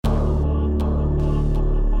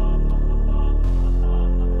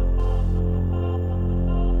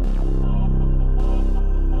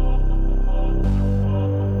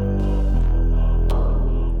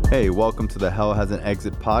Hey, welcome to the Hell Has an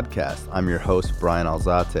Exit podcast. I'm your host, Brian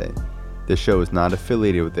Alzate. This show is not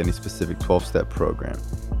affiliated with any specific 12-step program.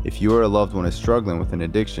 If you or a loved one is struggling with an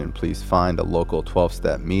addiction, please find a local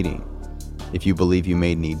 12-step meeting. If you believe you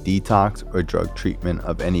may need detox or drug treatment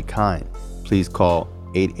of any kind, please call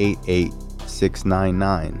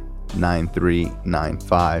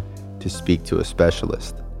 888-699-9395 to speak to a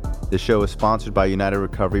specialist. The show is sponsored by United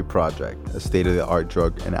Recovery Project, a state-of-the-art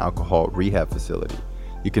drug and alcohol rehab facility.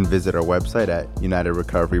 You can visit our website at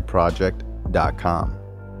unitedrecoveryproject.com.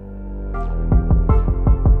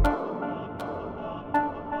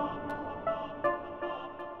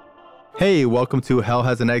 Hey, welcome to Hell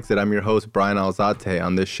Has an Exit. I'm your host, Brian Alzate.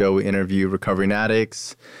 On this show, we interview recovering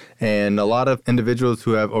addicts and a lot of individuals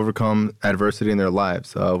who have overcome adversity in their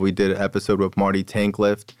lives. We did an episode with Marty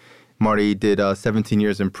Tanklift. Marty did 17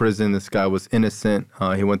 years in prison. This guy was innocent.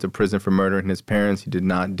 He went to prison for murdering his parents. He did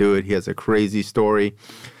not do it. He has a crazy story.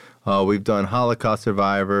 We've done Holocaust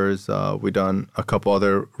survivors. We've done a couple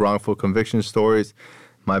other wrongful conviction stories.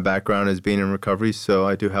 My background is being in recovery, so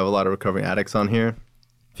I do have a lot of recovering addicts on here.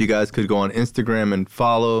 If you guys could go on Instagram and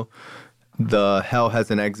follow the Hell Has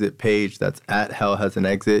an Exit page, that's at Hell Has an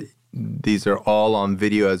Exit. These are all on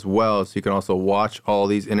video as well, so you can also watch all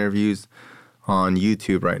these interviews on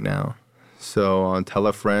YouTube right now. So tell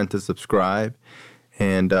a friend to subscribe,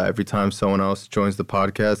 and every time someone else joins the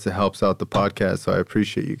podcast, it helps out the podcast, so I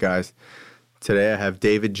appreciate you guys. Today I have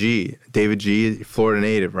David G. David G, Florida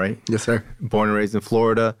native, right? Yes, sir. Born and raised in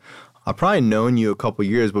Florida. I've probably known you a couple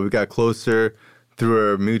years, but we got closer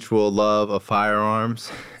through our mutual love of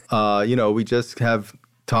firearms. We just have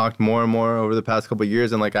talked more and more over the past couple of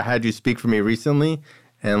years, and I had you speak for me recently,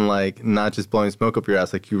 and not just blowing smoke up your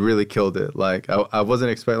ass, you really killed it. I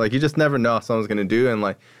wasn't expecting, you just never know how someone's gonna do,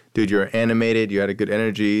 and dude, you're animated, you had a good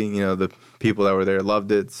energy, the people that were there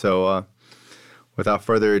loved it. So without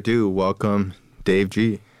further ado, welcome Dave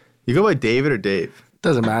G. You go by David or Dave?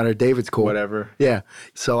 Doesn't matter. David's cool. Whatever. Yeah.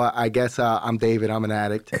 So I guess I'm David. I'm an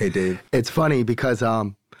addict. Hey, Dave. It's funny because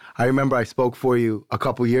I remember I spoke for you a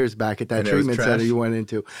couple years back at that treatment center you went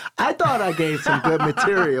into. I thought I gave some good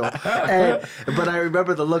material, but I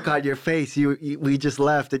remember the look on your face. We just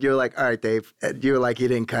left, and you were like, "All right, Dave." And you were like, "You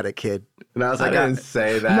didn't cut it, kid." And I was like, I didn't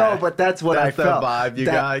say that. No, but that's what I felt. That's the vibe you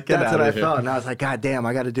got. Get that's out what of I here. felt, and I was like, "God damn,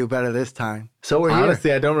 I got to do better this time." So we're here.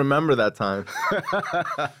 Honestly, I don't remember that time.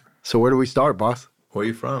 So where do we start, boss? Where are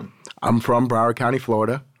you from? I'm from Broward County,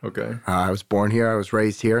 Florida. Okay. I was born here. I was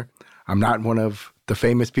raised here. I'm not one of the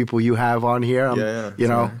famous people you have on here. I'm,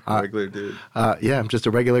 regular dude. I'm just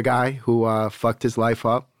a regular guy who fucked his life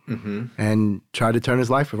up and tried to turn his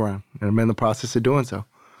life around. And I'm in the process of doing so.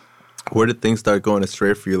 Where did things start going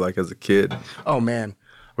astray for you, as a kid? Oh, man.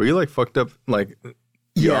 Were you, fucked up, young?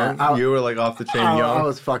 Yeah. You were, off the chain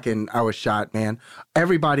young? I was shot, man.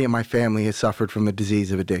 Everybody in my family has suffered from the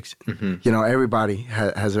disease of addiction. Mm-hmm. Everybody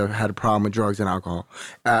has had a problem with drugs and alcohol.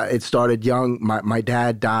 It started young. My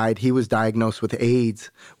dad died. He was diagnosed with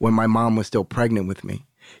AIDS when my mom was still pregnant with me,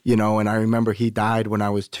 and I remember he died when I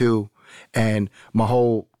was 2. And my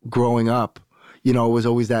whole growing up, it was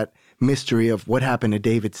always that mystery of what happened to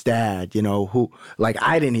David's dad, who,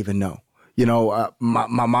 I didn't even know.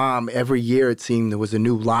 My mom, every year it seemed there was a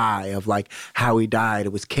new lie of how he died.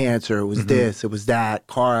 It was cancer, it was this, it was that,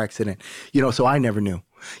 car accident, so I never knew.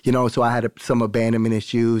 So I had some abandonment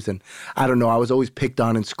issues, and I don't know, I was always picked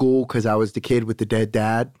on in school because I was the kid with the dead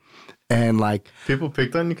dad. And people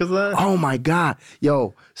picked on you because of that? Oh my God.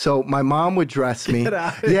 Yo, so my mom would dress me. Get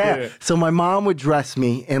out of here. So my mom would dress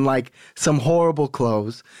me in some horrible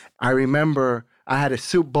clothes. I remember I had a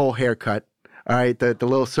soup bowl haircut. All right, the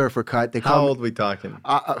little surfer cut. How old are we talking?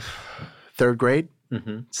 3rd grade,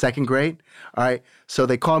 2nd grade. All right, so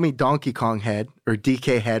they call me Donkey Kong Head, or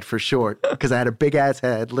DK Head for short, because I had a big-ass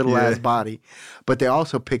head, little-ass body. But they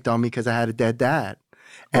also picked on me because I had a dead dad.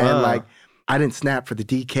 And, I didn't snap for the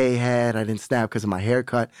DK head. I didn't snap because of my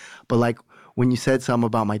haircut. But, when you said something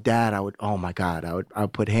about my dad, I would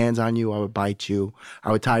put hands on you. I would bite you.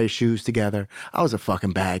 I would tie your shoes together. I was a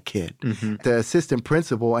fucking bad kid. Mm-hmm. The assistant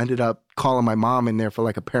principal ended up calling my mom in there for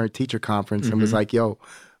a parent-teacher conference and was like, "Yo,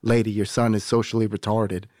 lady, your son is socially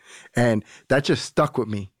retarded." And that just stuck with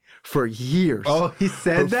me for years. Oh, he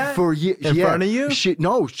said that? For years. In front of you? She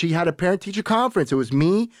had a parent-teacher conference. It was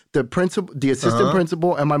me, the principal, the assistant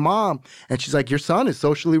principal, and my mom. And she's like, "Your son is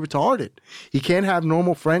socially retarded. He can't have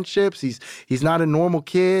normal friendships. He's not a normal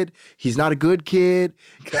kid. He's not a good kid."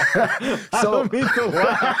 I don't mean to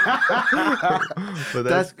laugh. But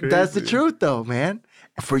that's the truth, though, man.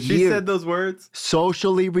 For years. She said those words?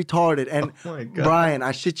 Socially retarded. And oh my God. Brian,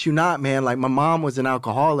 I shit you not, man. My mom was an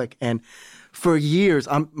alcoholic, and for years,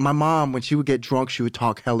 my mom, when she would get drunk, she would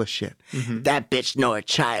talk hella shit. That bitch Nora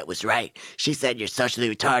Child was right. She said you're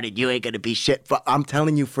socially retarded. You ain't gonna be shit. I'm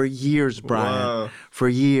telling you, for years, Brian. Wow. For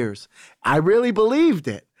years, I really believed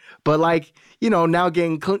it. But like, now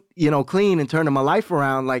getting clean and turning my life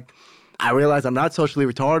around, like, I realize I'm not socially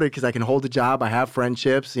retarded because I can hold a job. I have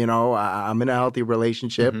friendships. I'm in a healthy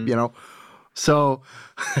relationship. So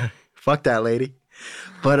fuck that lady.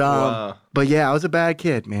 But Wow. but yeah, I was a bad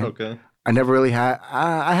kid, man. Okay. I never really had.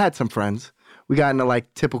 I had some friends. We got into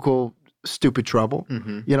like typical stupid trouble.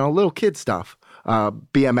 Little kid stuff.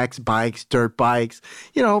 BMX bikes, dirt bikes.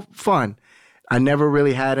 Fun. I never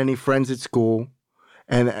really had any friends at school,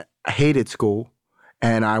 and I hated school.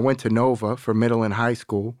 And I went to Nova for middle and high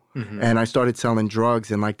school, and I started selling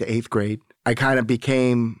drugs in like the 8th grade. I kind of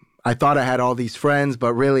I thought I had all these friends,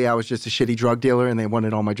 but really I was just a shitty drug dealer and they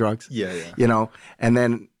wanted all my drugs. Yeah. And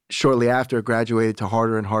then shortly after, I graduated to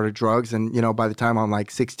harder and harder drugs. And, by the time I'm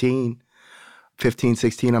like 15,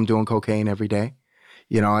 16, I'm doing cocaine every day.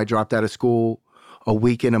 I dropped out of school a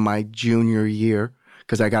week into my junior year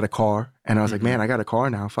because I got a car. And I was like, man, I got a car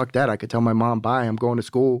now. Fuck that. I could tell my mom, bye, I'm going to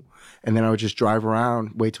school. And then I would just drive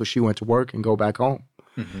around, wait till she went to work and go back home.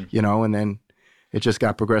 And then it just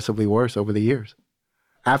got progressively worse over the years.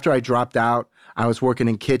 After I dropped out, I was working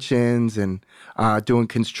in kitchens and doing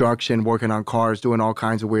construction, working on cars, doing all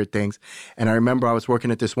kinds of weird things. And I remember I was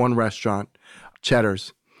working at this one restaurant,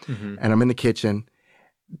 Cheddar's, and I'm in the kitchen.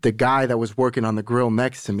 The guy that was working on the grill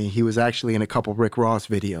next to me, he was actually in a couple Rick Ross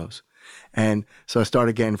videos. And so I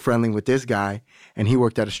started getting friendly with this guy, and he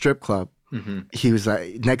worked at a strip club. He was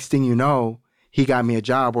like, next thing you know, he got me a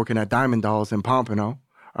job working at Diamond Dolls in Pompano.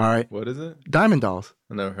 All right. What is it? Diamond Dolls.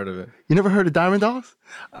 I never heard of it. You never heard of Diamond Dolls?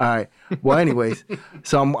 All right. Well, anyways,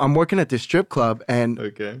 so I'm working at this strip club, and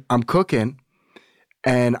I'm cooking,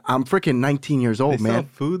 and I'm freaking 19 years old, They man. sell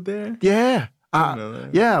food there? Yeah.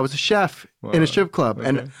 Yeah, I was a chef in a strip club,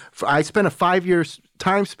 and I spent a 5-year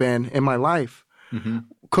time span in my life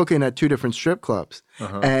cooking at 2 different strip clubs.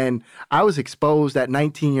 And I was exposed at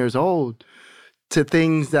 19 years old to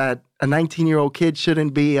things that a 19-year-old kid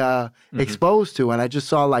shouldn't be exposed to. And I just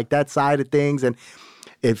saw like that side of things, and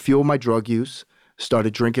it fueled my drug use,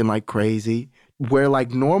 started drinking like crazy, where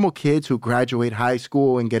like normal kids who graduate high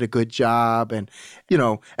school and get a good job and,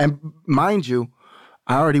 and mind you,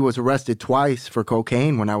 I already was arrested twice for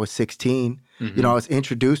cocaine when I was 16. I was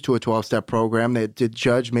introduced to a 12-step program. The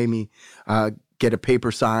judge made me get a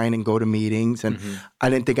paper sign and go to meetings. And I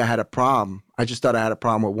didn't think I had a problem. I just thought I had a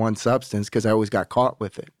problem with one substance because I always got caught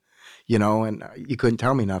with it, and you couldn't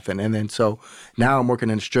tell me nothing. And then so now I'm working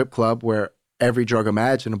in a strip club where every drug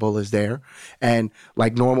imaginable is there. And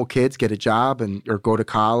like normal kids get a job or go to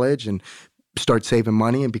college and start saving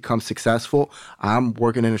money and become successful. I'm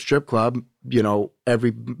working in a strip club.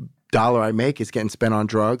 Every dollar I make is getting spent on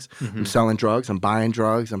drugs. I'm selling drugs. I'm buying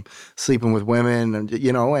drugs. I'm sleeping with women, and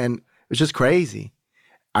and it's just crazy.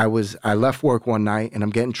 I left work one night and I'm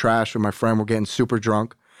getting trashed with my friend. We're getting super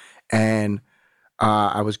drunk, and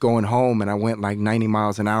I was going home and I went like 90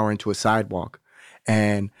 miles an hour into a sidewalk,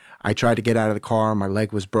 and I tried to get out of the car. My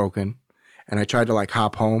leg was broken, and I tried to like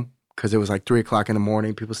hop home because it was like 3:00 in the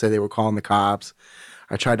morning. People said they were calling the cops.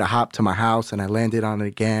 I tried to hop to my house and I landed on it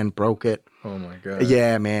again, broke it. Oh my God.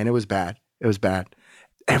 Yeah, man, it was bad. It was bad.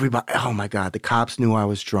 Everybody, oh my God, the cops knew I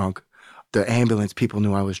was drunk. The ambulance people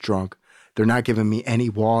knew I was drunk. They're not giving me any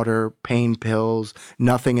water, pain pills,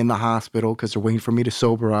 nothing in the hospital because they're waiting for me to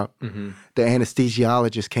sober up. The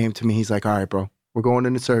anesthesiologist came to me. He's like, all right, bro, we're going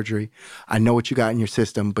into surgery. I know what you got in your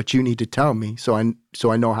system, but you need to tell me so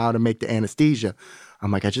I know how to make the anesthesia.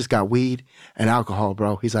 I'm like, I just got weed and alcohol,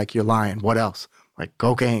 bro. He's like, you're lying. What else? I'm like,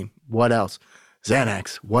 cocaine. What else?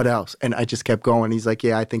 Xanax. What else? And I just kept going. He's like,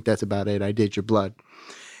 yeah, I think that's about it. I did your blood.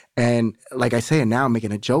 And like I say, and now I'm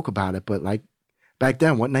making a joke about it, but like back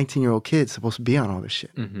then, what 19-year-old kid's supposed to be on all this shit,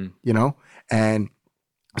 And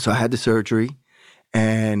so I had the surgery,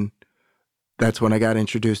 and that's when I got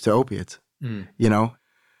introduced to opiates,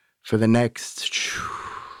 For the next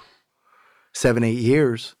 7-8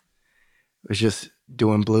 years, it was just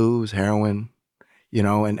doing blues, heroin,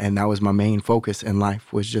 and that was my main focus in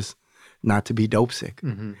life, was just not to be dope sick,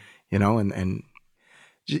 and I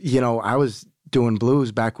was doing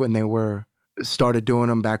blues back when started doing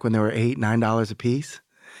them back when they were $8-9 a piece.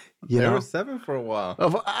 They were $7 for a while.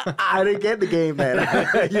 I didn't get the game then.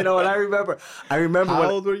 And I remember.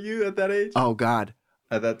 How old were you at that age? Oh God.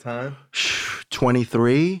 At that time?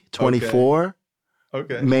 23, 24.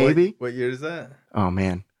 Okay. Maybe. What year is that? Oh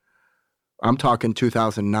man. I'm talking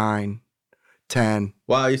 2009, 10.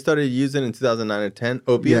 Wow, you started using in 2009 and 10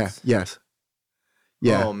 opiates? Yes.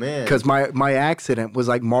 Yeah. Oh, man. Because my accident was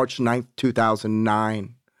like March 9th,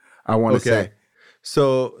 2009, I want to say.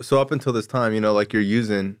 So up until this time, like you're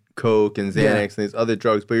using Coke and Xanax and these other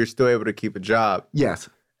drugs, but you're still able to keep a job. Yes.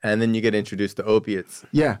 And then you get introduced to opiates.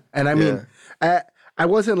 Yeah. And I mean, I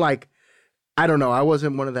wasn't like, I don't know, I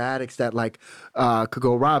wasn't one of the addicts that like could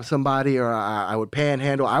go rob somebody or I would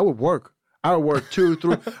panhandle. I would work 2,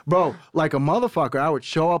 3, bro, like a motherfucker. I would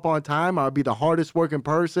show up on time. I would be the hardest working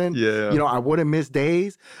person. Yeah. I wouldn't miss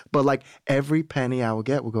days, but like every penny I would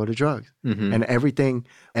get would go to drugs. Mm-hmm. And everything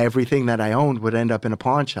that I owned would end up in a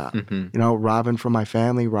pawn shop. Mm-hmm. Robbing from my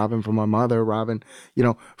family, robbing from my mother, robbing,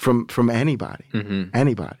 from anybody. Mm-hmm.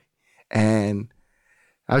 Anybody. And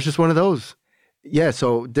I was just one of those. Yeah,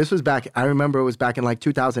 so this was back, I remember it was back in like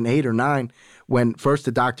 2008 or 9 when first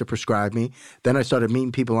the doctor prescribed me. Then I started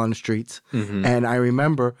meeting people on the streets. Mm-hmm. And I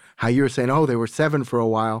remember how you were saying, oh, they were $7 for a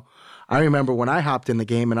while. I remember when I hopped in the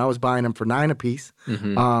game and I was buying them for $9 a piece.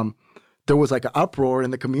 Mm-hmm. There was like an uproar in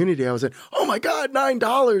the community. I was like, oh my God,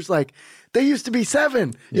 $9. Like they used to be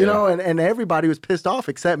 $7, and everybody was pissed off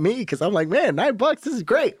except me because I'm like, man, $9, this is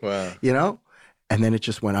great. Wow. And then it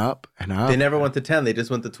just went up and up. They never went to 10, they just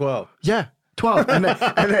went to 12. Yeah. 12 and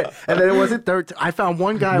then it wasn't 13. I found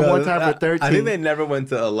one guy one time for 13. I think they never went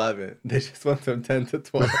to 11. They just went from 10 to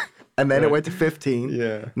 12. And then it went to 15.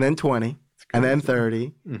 Yeah. And then 20. And then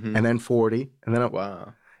 30. Mm-hmm. And then 40. And then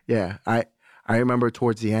wow. Yeah. I remember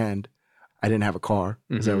towards the end, I didn't have a car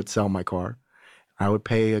because I would sell my car. I would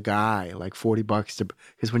pay a guy like $40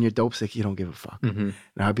 because when you're dope sick, you don't give a fuck. Mm-hmm. And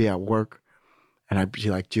I'd be at work and I'd be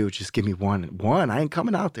like, dude, just give me one. One, I ain't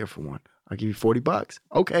coming out there for one. I'll give you $40.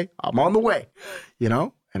 Okay, I'm on the way. And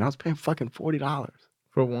I was paying fucking $40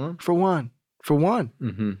 For one. for one.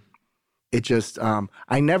 Mm-hmm. It just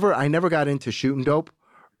I never got into shooting dope,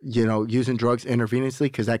 using drugs intravenously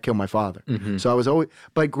because that killed my father. Mm-hmm. So I was always,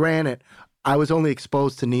 but granted, I was only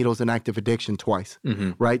exposed to needles and active addiction twice,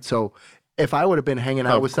 Mm-hmm. right? So if I would have been hanging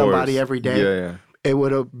out Of with somebody course. every day, Yeah. it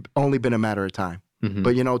would have only been a matter of time. Mm-hmm.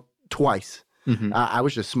 But twice, Mm-hmm. I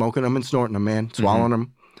was just smoking them and snorting them, man, swallowing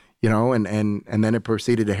them. And then it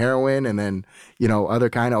proceeded to heroin and then,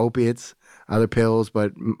 other kind of opiates, other pills.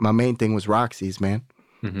 But my main thing was Roxy's, man.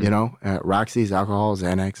 Mm-hmm. Roxy's, alcohol,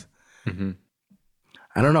 Xanax. Mm-hmm.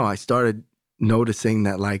 I don't know. I started noticing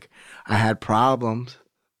that like I had problems.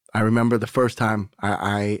 I remember the first time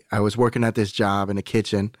I was working at this job in the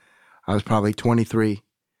kitchen. I was probably 23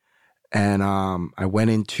 and I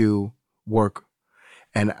went into work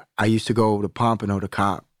and I used to go to Pompano to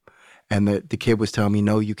cop. And the kid was telling me,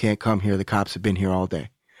 no, you can't come here. The cops have been here all day,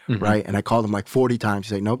 Mm-hmm. right? And I called him like 40 times.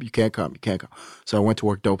 He said, nope, you can't come. So I went to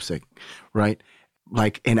work dope sick, right?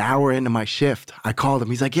 Like an hour into my shift, I called him.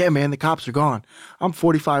 He's like, yeah, man, the cops are gone. I'm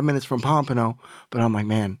 45 minutes from Pompano. But I'm like,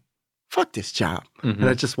 man, fuck this job. Mm-hmm. And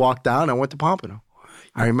I just walked down and I went to Pompano.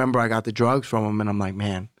 I remember I got the drugs from him and I'm like,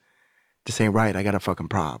 man, this ain't right. I got a fucking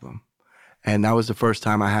problem. And that was the first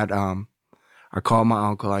time I had, I called my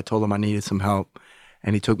uncle. I told him I needed some help.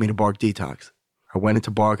 And he took me to Bark Detox. I went into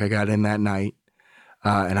Bark. I got in that night.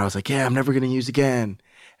 And I was like, yeah, I'm never going to use again.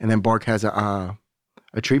 And then Bark has a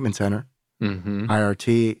treatment center, Mm-hmm.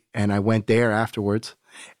 IRT. And I went there afterwards.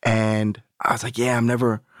 And I was like, yeah,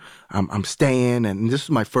 I'm staying. And this was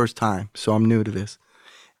my first time. So I'm new to this.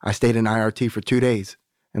 I stayed in IRT for 2 days.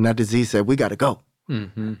 And that disease said, we got to go.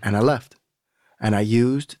 Mm-hmm. And I left. And I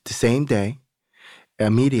used the same day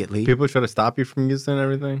immediately. People try to stop you from using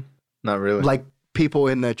everything? Not really. Like people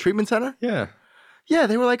in the treatment center. yeah. Yeah,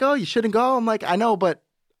 they were like, oh, you shouldn't go. I'm like, I know, but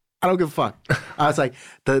I don't give a fuck. I was like,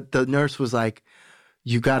 the nurse was like,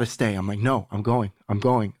 you got to stay. I'm like, no, I'm going.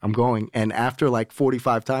 And after like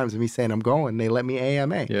 45 times of me saying I'm going, they let me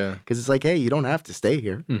AMA. Yeah. Because it's like, hey, you don't have to stay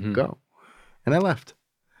here. Mm-hmm. Go. And I left.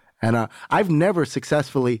 And I've never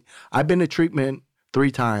successfully, I've been to treatment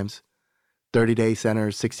 3 times, 30-day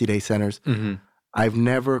centers, 60-day centers. Mm-hmm. I've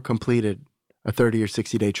never completed a 30 or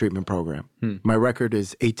 60-day treatment program. My record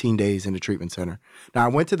is 18 days in a treatment center. Now, I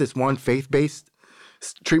went to this one faith-based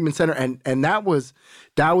treatment center, and that was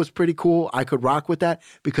pretty cool. I could rock with that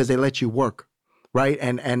because they let you work, right?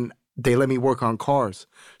 And they let me work on cars.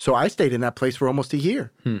 So I stayed in that place for almost a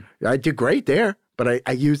year. I did great there, but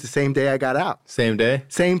I used the same day I got out. Same day?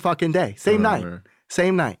 Same fucking day. Same night. Man.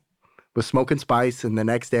 Same night. Was smoking spice, and the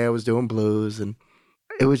next day I was doing blues, and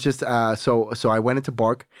it was just so I went into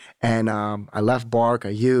Bark, and I left Bark. I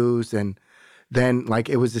used, and then like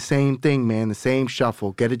it was the same thing, man. The same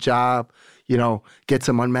shuffle. Get a job, get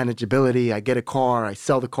some unmanageability. I get a car. I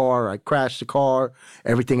sell the car. I crash the car.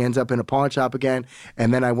 Everything ends up in a pawn shop again.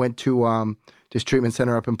 And then I went to this treatment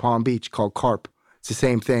center up in Palm Beach called CARP. It's the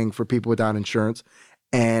same thing for people without insurance.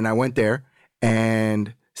 And I went there,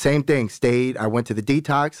 and Same thing. Stayed. I went to the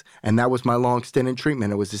detox, and that was my long stint in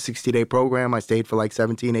treatment. It was a 60-day program. I stayed for like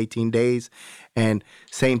 17, 18 days. And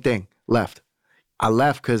same thing. Left. I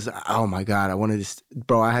left because, oh my God, I wanted to,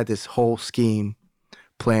 bro, I had this whole scheme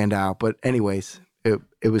planned out. But anyways,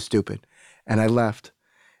 it was stupid. And I left.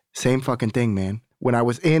 Same fucking thing, man. When I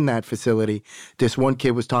was in that facility, this one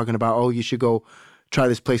kid was talking about, oh, you should go try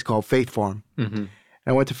this place called Faith Farm. Mm-hmm.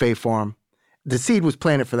 I went to Faith Farm. The seed was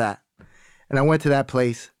planted for that. And I went to that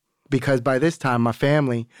place because by this time, my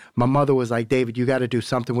family, my mother was like, David, you got to do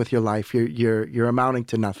something with your life. You're amounting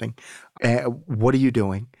to nothing. What are you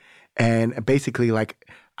doing? And basically, like,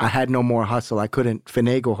 I had no more hustle. I couldn't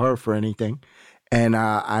finagle her for anything. And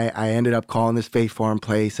I ended up calling this Faith Farm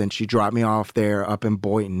place, and she dropped me off there up in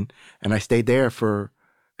Boynton. And I stayed there for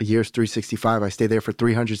a year's 365. I stayed there for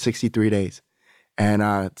 363 days.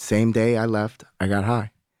 And same day I left, I got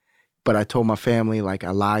high. But I told my family, like, I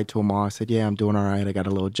lied to them all. I said, yeah, I'm doing all right. I got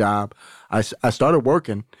a little job. I started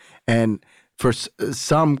working. And for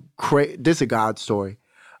some, this is a God story.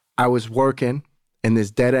 I was working in this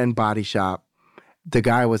dead-end body shop. The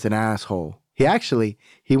guy was an asshole.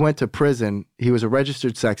 He went to prison. He was a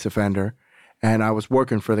registered sex offender. And I was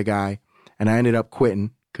working for the guy. And I ended up quitting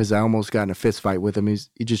because I almost got in a fist fight with him.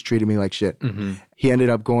 He just treated me like shit. Mm-hmm. He ended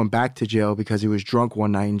up going back to jail because he was drunk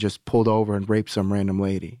one night and just pulled over and raped some random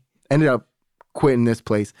lady. Ended up quitting this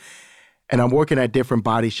place. And I'm working at different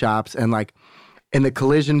body shops. And like in the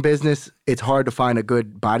collision business, it's hard to find a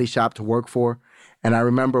good body shop to work for. And I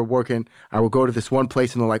remember I would go to this one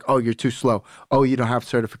place and they're like, oh, you're too slow. Oh, you don't have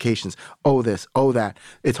certifications. Oh, this, oh, that.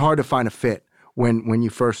 It's hard to find a fit when you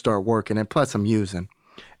first start working. And plus I'm using.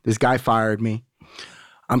 This guy fired me.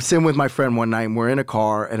 I'm sitting with my friend one night and we're in a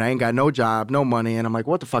car and I ain't got no job, no money. And I'm like,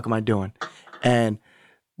 what the fuck am I doing? And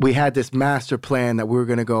we had this master plan that we were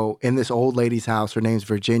going to go in this old lady's house. Her name's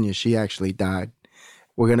Virginia. She actually died.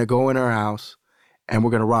 We're going to go in her house and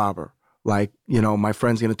we're going to rob her. Like, you know, my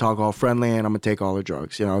friend's going to talk all friendly and I'm going to take all her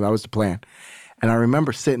drugs. You know, that was the plan. And I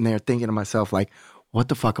remember sitting there thinking to myself, like, what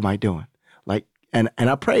the fuck am I doing? Like, and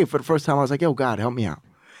I prayed for the first time. I was like, yo, God, help me out.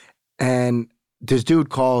 And this dude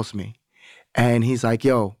calls me and he's like,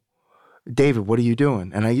 yo, David, what are you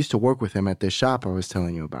doing? And I used to work with him at this shop I was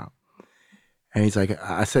telling you about. And he's like,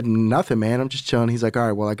 I said, nothing, man. I'm just chilling. He's like, all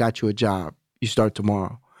right, well, I got you a job. You start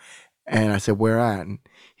tomorrow. And I said, where at? And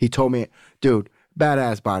he told me, dude,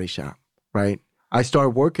 badass body shop, right? I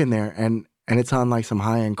started working there and it's on like some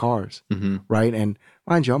high-end cars, mm-hmm. right? And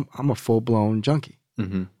mind you, I'm a full-blown junkie,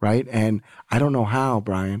 mm-hmm. right? And I don't know how,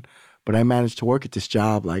 Brian, but I managed to work at this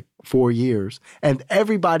job like 4 years. And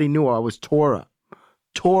everybody knew I was tore up,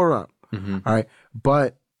 mm-hmm. all right?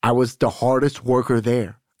 But I was the hardest worker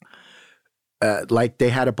there. Like they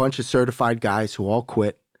had a bunch of certified guys who all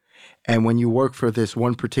quit. And when you work for this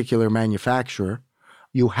one particular manufacturer,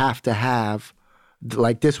 you have to have,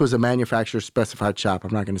 like this was a manufacturer specified shop.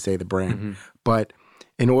 I'm not going to say the brand. Mm-hmm. But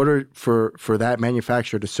in order for that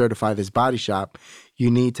manufacturer to certify this body shop,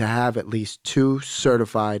 you need to have at least 2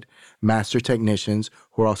 certified master technicians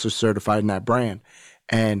who are also certified in that brand.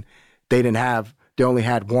 And they only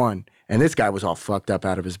had one. And this guy was all fucked up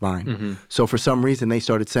out of his mind. Mm-hmm. So for some reason, they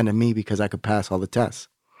started sending me because I could pass all the tests.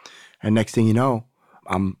 And next thing you know,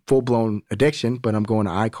 I'm full-blown addiction, but I'm going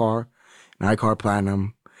to iCar, and iCar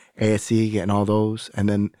Platinum, ASC, getting all those. And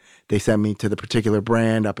then they sent me to the particular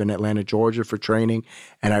brand up in Atlanta, Georgia for training.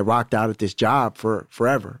 And I rocked out at this job for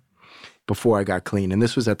forever before I got clean. And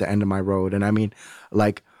this was at the end of my road. And I mean,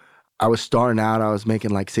 like, I was starting out, I was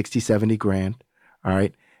making like 60, 70 grand, all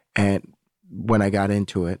right? And when I got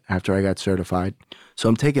into it, after I got certified. So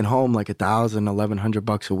I'm taking home like $1,000,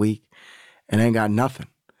 $1,100 a week, and I ain't got nothing.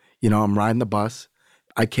 You know, I'm riding the bus.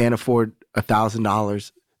 I can't afford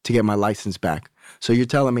 $1,000 to get my license back. So you're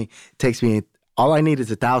telling me it takes me, all I need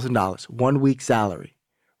is $1,000, 1 week's salary,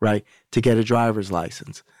 right, to get a driver's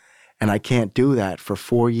license. And I can't do that for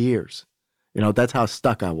 4 years. You know, that's how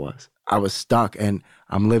stuck I was. I was stuck, and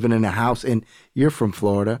I'm living in a house, and you're from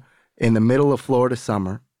Florida, in the middle of Florida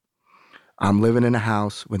summer. I'm living in a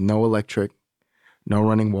house with no electric, no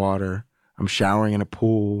running water. I'm showering in a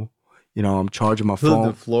pool. You know, I'm charging my phone.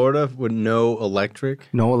 In Florida with no electric?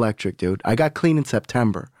 No electric, dude. I got clean in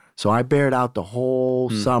September. So I bared out the whole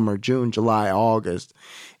summer, June, July, August,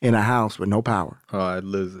 in a house with no power. Oh, I'd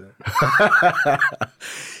lose it.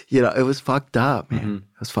 You know, it was fucked up, man. Mm-hmm.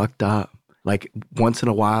 It was fucked up. Like, once in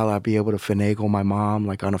a while, I'd be able to finagle my mom,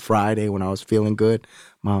 like on a Friday when I was feeling good.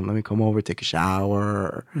 Mom, let me come over, take a shower,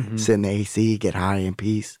 or sit in the AC, get high in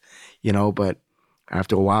peace, you know. But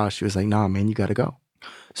after a while, she was like, nah, man, you got to go.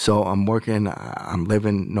 So I'm working, I'm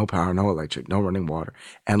living, no power, no electric, no running water.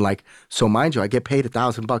 And like, so mind you, I get paid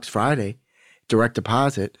 $1,000 Friday. direct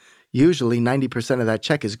deposit, usually 90% of that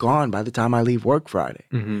check is gone by the time I leave work Friday.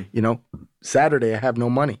 You know, Saturday I have no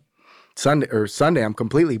money. Sunday I'm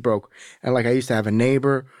completely broke. And like I used to have a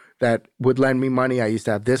neighbor that would lend me money. I used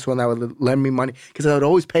to have this one that would lend me money because I would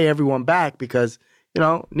always pay everyone back because, you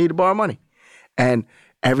know, need to borrow money. And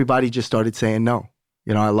everybody just started saying no.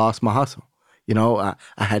 You know, I lost my hustle. You know,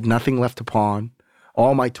 I had nothing left to pawn.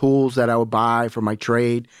 All my tools that I would buy for my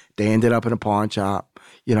trade, they ended up in a pawn shop.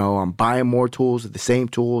 You know, I'm buying more tools, the same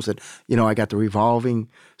tools. And, you know, I got the revolving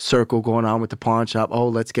circle going on with the pawn shop. Oh,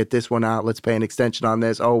 let's get this one out. Let's pay an extension on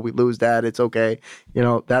this. Oh, we lose that. It's okay. You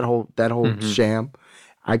know, that whole sham.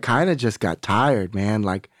 I kind of just got tired, man.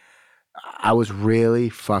 Like, I was really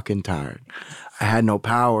fucking tired. I had no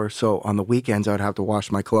power. So on the weekends, I would have to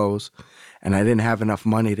wash my clothes. And I didn't have enough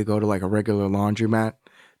money to go to like a regular laundromat.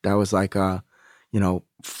 That was like, you know,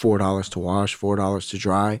 $4 to wash, $4 to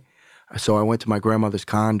dry. So I went to my grandmother's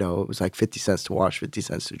condo. It was like 50 cents to wash, 50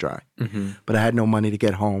 cents to dry. But I had no money to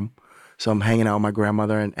get home. So I'm hanging out with my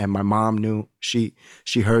grandmother, and my mom knew, she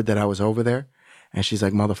heard that I was over there. And she's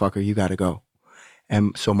like, motherfucker, you got to go.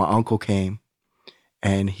 And so my uncle came,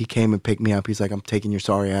 and he came and picked me up. He's like, I'm taking your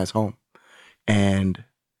sorry ass home. And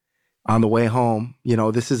on the way home, you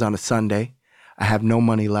know, this is on a Sunday. I have no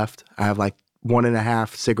money left. I have like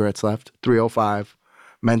 1.5 cigarettes left, 305,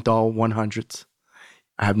 menthol 100s.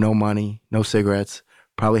 I have no money, no cigarettes,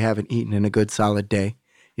 probably haven't eaten in a good solid day.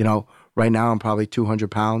 You know, right now I'm probably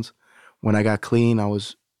 200 pounds. When I got clean, I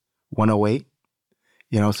was 108.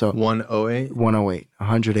 You know, so 108? 108,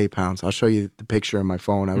 108 pounds. I'll show you the picture on my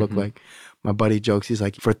phone. I look like, my buddy jokes, he's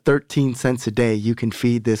like, for 13 cents a day, you can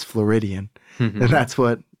feed this Floridian. And that's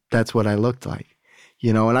what I looked like.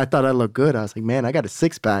 You know, and I thought I looked good. I was like, man, I got a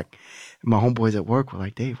six-pack. And my homeboys at work were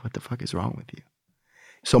like, Dave, what the fuck is wrong with you?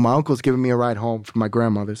 So my uncle's giving me a ride home from my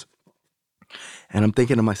grandmother's. And I'm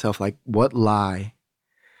thinking to myself, like, what lie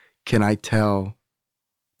can I tell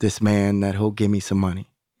this man that he'll give me some money?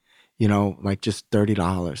 You know, like just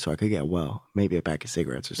 $30 so I could get, well, maybe a pack of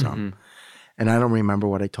cigarettes or something. And I don't remember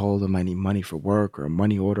what I told him. I need money for work or a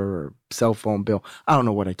money order or cell phone bill. I don't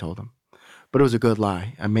know what I told him. But it was a good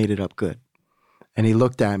lie. I made it up good. And he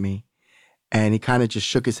looked at me and he kind of just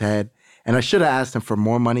shook his head. And I should have asked him for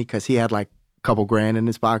more money because he had like a couple grand in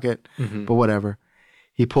his pocket. But whatever.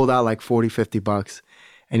 He pulled out like 40, 50 bucks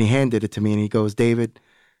and he handed it to me and he goes, David,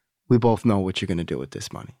 we both know what you're going to do with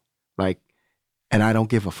this money. Like, and I don't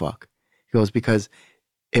give a fuck. He goes, because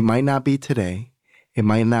it might not be today. It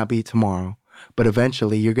might not be tomorrow. But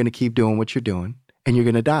eventually you're going to keep doing what you're doing and you're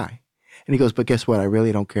going to die. And he goes, but guess what? I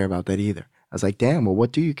really don't care about that either. I was like, damn, well,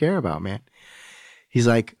 what do you care about, man? He's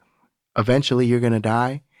like, eventually you're going to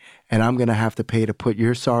die and I'm going to have to pay to put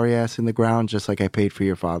your sorry ass in the ground just like I paid for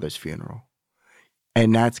your father's funeral.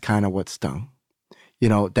 And that's kind of what stung. You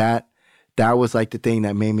know, that was like the thing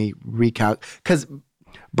that made me recalculate. Because,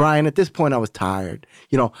 Brian, at this point I was tired.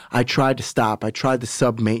 You know, I tried to stop. I tried the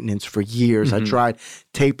sub-maintenance for years. I tried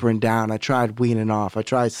tapering down. I tried weaning off. I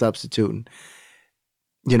tried substituting.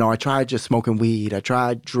 You know, I tried just smoking weed. I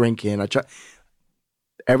tried drinking.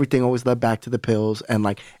 Everything always led back to the pills and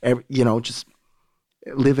like, you know, just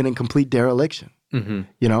living in complete dereliction,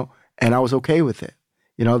 you know, and I was okay with it.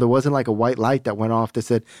 You know, there wasn't like a white light that went off that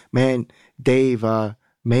said, man, Dave,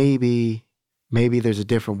 maybe there's a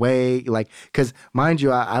different way. Like, because mind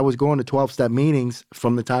you, I was going to 12-step meetings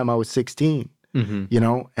from the time I was 16, you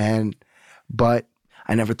know, but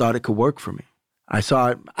I never thought it could work for me. I saw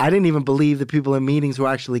it. I didn't even believe the people in meetings were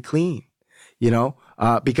actually clean, you know,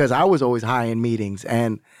 because I was always high in meetings.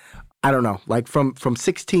 And I don't know, like from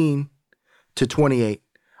 16 to 28,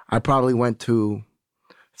 I probably went to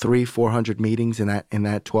 300-400 meetings in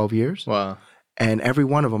that 12 years. Wow. And every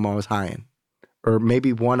one of them I was high in. Or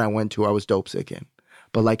maybe one I went to I was dope sick in.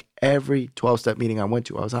 But like every 12-step meeting I went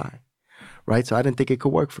to, I was high. Right? So I didn't think it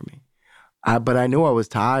could work for me. But I knew I was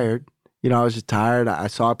tired. You know, I was just tired. I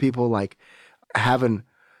saw people like having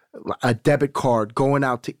a debit card, going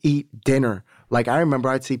out to eat dinner. Like I remember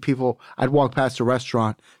I'd see people, I'd walk past a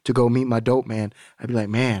restaurant to go meet my dope man. I'd be like,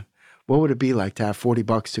 man, what would it be like to have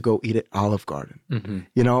 $40 to go eat at Olive Garden?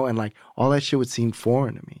 You know, and like all that shit would seem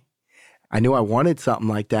foreign to me. I knew I wanted something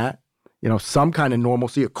like that. You know, some kind of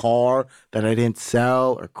normalcy, a car that I didn't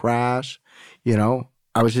sell or crash, you know.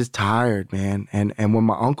 I was just tired, man. And when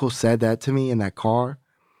my uncle said that to me in that car,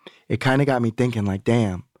 it kind of got me thinking like,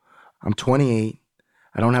 damn, I'm 28.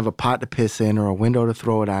 I don't have a pot to piss in or a window to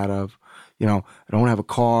throw it out of. You know, I don't have a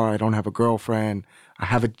car. I don't have a girlfriend. I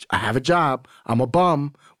have a job. I'm a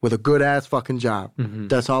bum with a good ass fucking job.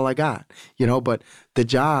 That's all I got. You know, but the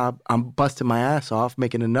job, I'm busting my ass off,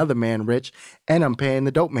 making another man rich, and I'm paying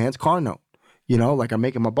the dope man's car note. You know, like I'm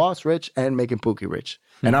making my boss rich and making Pookie rich.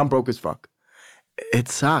 And I'm broke as fuck. It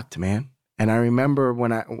sucked, man. And I remember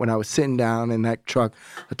when I was sitting down in that truck,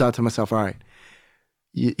 I thought to myself, all right,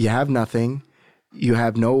 you have nothing. You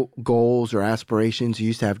have no goals or aspirations. You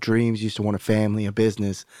used to have dreams. You used to want a family, a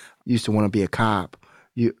business. You used to want to be a cop,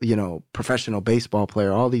 you know, professional baseball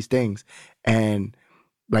player, all these things. And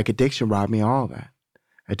like addiction robbed me of all that.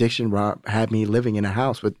 Addiction had me living in a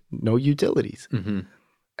house with no utilities. Mm-hmm.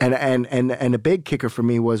 And the big kicker for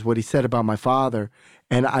me was what he said about my father.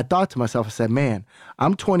 And I thought to myself, I said, man,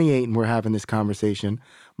 I'm 28 and we're having this conversation.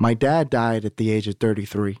 My dad died at the age of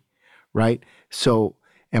 33, right? So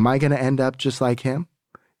am I going to end up just like him?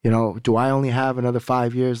 You know, do I only have another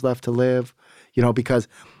 5 years left to live? You know, because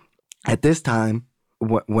at this time,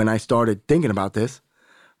 when I started thinking about this,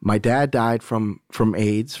 my dad died from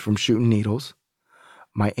AIDS, from shooting needles.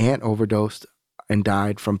 My aunt overdosed and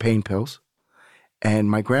died from pain pills.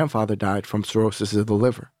 And my grandfather died from cirrhosis of the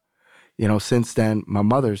liver. You know, since then, my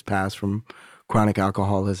mother's passed from chronic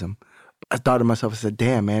alcoholism. I thought to myself, I said,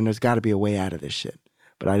 damn, man, there's got to be a way out of this shit.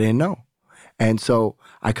 But I didn't know. And so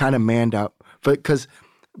I kind of manned up. Because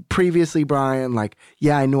previously, Brian, like,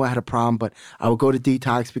 yeah, I knew I had a problem, but I would go to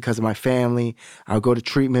detox because of my family. I would go to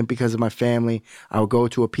treatment because of my family. I would go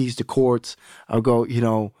to appease the courts. I would go, you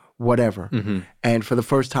know, whatever. Mm-hmm. And for the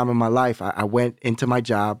first time in my life, I went into my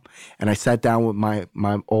job and I sat down with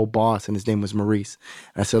my old boss, and his name was Maurice.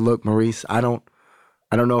 And I said, look, Maurice, I don't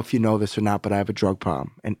know if you know this or not, but I have a drug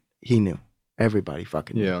problem. And he knew. Everybody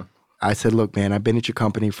fucking knew. Yeah. I said, look, man, I've been at your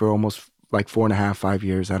company for almost like 4.5, 5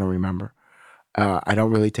 years. I don't remember. I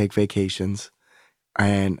don't really take vacations.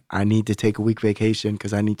 And I need to take a week vacation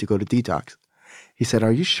because I need to go to detox. He said,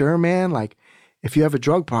 are you sure, man? Like, if you have a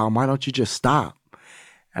drug problem, why don't you just stop?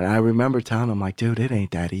 And I remember telling him, like, dude, it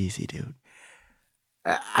ain't that easy, dude.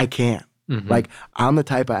 I can't. Mm-hmm. Like, I'm the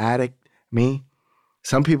type of addict, me.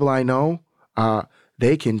 Some people I know,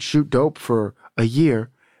 they can shoot dope for a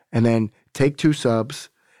year and then take 2 subs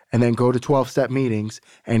and then go to 12-step meetings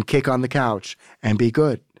and kick on the couch and be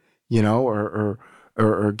good, you know,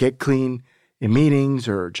 or get clean in meetings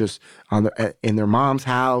or just in their mom's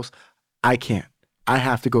house. I can't. I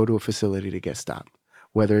have to go to a facility to get stopped,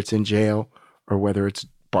 whether it's in jail or whether it's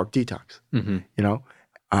Bark Detox. Mm-hmm. You know,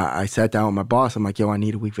 I sat down with my boss. I'm like, yo, I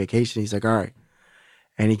need a week vacation. He's like, all right.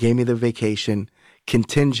 And he gave me the vacation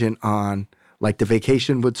contingent on, like, the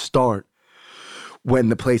vacation would start when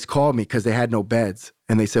the place called me because they had no beds.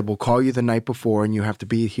 And they said, we'll call you the night before and you have to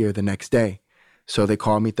be here the next day. So they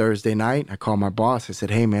called me Thursday night. I called my boss. I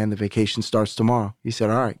said, hey, man, the vacation starts tomorrow. He said,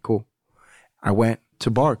 all right, cool. I went to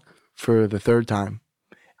Bark for the 3rd time.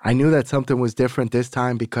 I knew that something was different this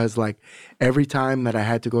time because, like, every time that I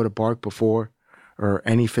had to go to Bark before or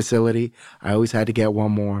any facility, I always had to get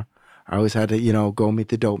one more. I always had to, you know, go meet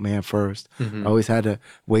the dope man first. Mm-hmm. I always had to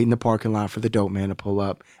wait in the parking lot for the dope man to pull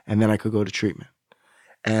up, and then I could go to treatment.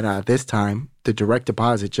 And this time, the direct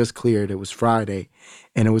deposit just cleared. It was Friday,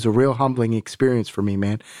 and it was a real humbling experience for me,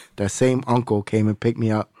 man. That same uncle came and picked me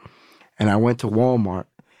up, and I went to Walmart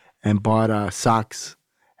and bought socks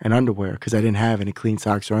and underwear because I didn't have any clean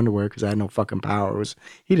socks or underwear because I had no fucking power.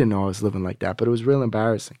 He didn't know I was living like that, but it was real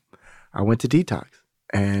embarrassing. I went to detox,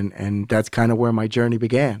 and that's kind of where my journey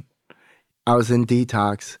began. I was in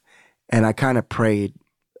detox, and I kind of prayed.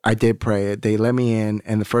 I did pray. They let me in,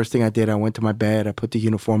 and the first thing I did, I went to my bed, I put the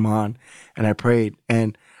uniform on, and I prayed.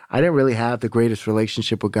 And I didn't really have the greatest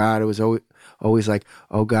relationship with God. It was always like,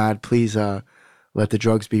 oh, God, please let the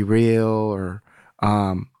drugs be real, or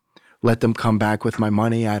let them come back with my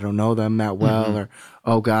money. I don't know them that well. Mm-hmm. Or,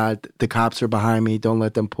 oh, God, the cops are behind me. Don't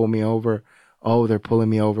let them pull me over. Oh, they're pulling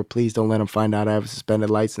me over. Please don't let them find out I have a suspended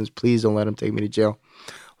license. Please don't let them take me to jail.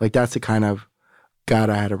 Like, that's the kind of God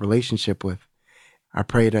I had a relationship with. I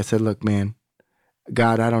prayed. I said, look, man,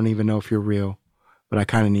 God, I don't even know if you're real, but I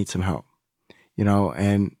kind of need some help, you know?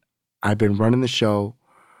 And I've been running the show,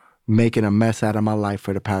 making a mess out of my life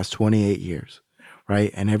for the past 28 years, right?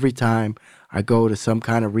 And every time I go to some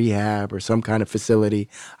kind of rehab or some kind of facility,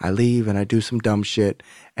 I leave and I do some dumb shit,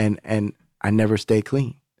 and I never stay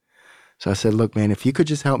clean. So I said, look, man, if you could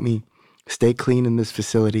just help me stay clean in this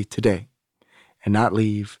facility today and not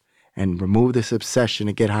leave and remove this obsession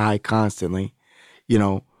to get high constantly, you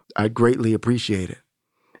know, I'd greatly appreciate it.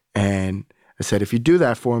 And I said, if you do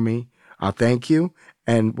that for me, I'll thank you,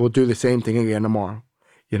 and we'll do the same thing again tomorrow.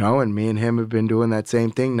 You know, and me and him have been doing that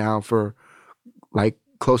same thing now for like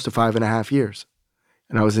close to 5.5 years.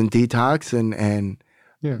 And I was in detox, and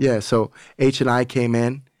yeah, so H&I came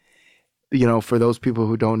in. You know, for those people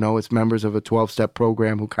who don't know, it's members of a 12-step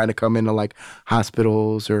program who kind of come into like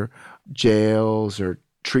hospitals or jails or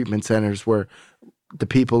treatment centers where the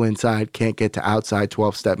people inside can't get to outside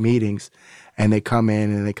 12-step meetings, and they come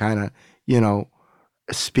in and they kind of,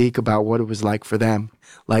 speak about what it was like for them.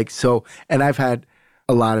 Like, so, and I've had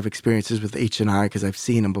a lot of experiences with H&I because I've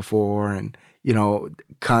seen them before, and,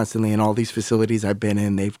 constantly in all these facilities I've been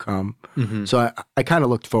in, they've come. Mm-hmm. So I kind of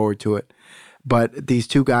looked forward to it. But these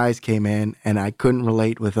two guys came in and I couldn't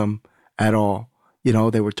relate with them at all.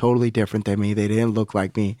 They were totally different than me. They didn't look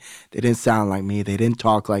like me. They didn't sound like me. They didn't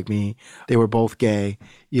talk like me. They were both gay.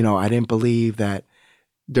 I didn't believe that.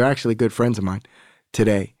 They're actually good friends of mine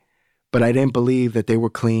today. But I didn't believe that they were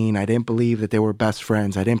clean. I didn't believe that they were best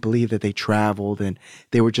friends. I didn't believe that they traveled and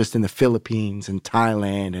they were just in the Philippines and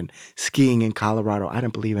Thailand and skiing in Colorado. I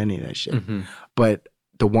didn't believe any of that shit. Mm-hmm. But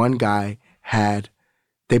the one guy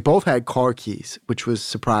they both had car keys, which was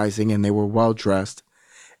surprising, and they were well dressed.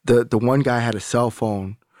 The one guy had a cell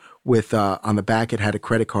phone with, on the back, it had a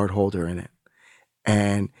credit card holder in it.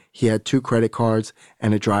 And he had 2 credit cards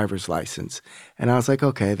and a driver's license. And I was like,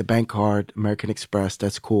 okay, the bank card, American Express,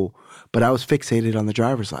 that's cool. But I was fixated on the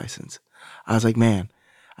driver's license. I was like, man,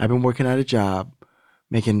 I've been working at a job,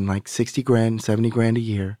 making like 60 grand, 70 grand a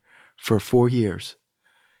year for 4 years.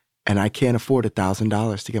 And I can't afford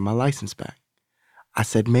 $1,000 to get my license back. I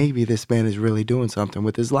said, maybe this man is really doing something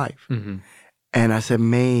with his life. Mm-hmm. And I said,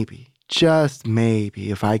 maybe, just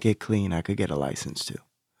maybe, if I get clean, I could get a license too.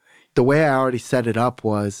 The way I already set it up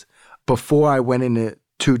was, before I went into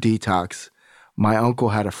detox, my uncle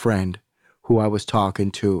had a friend who I was talking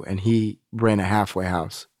to, and he ran a halfway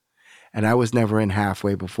house. And I was never in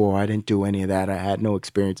halfway before. I didn't do any of that. I had no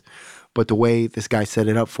experience. But the way this guy set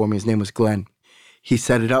it up for me, his name was Glenn. He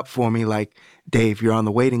set it up for me like, Dave, you're on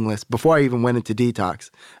the waiting list. Before I even went into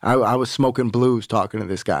detox, I was smoking blues talking to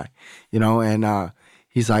this guy, and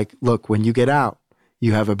he's like, look, when you get out,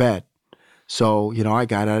 you have a bed. So, I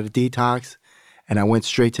got out of detox and I went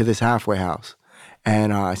straight to this halfway house,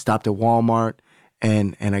 and I stopped at Walmart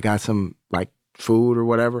and I got some like food or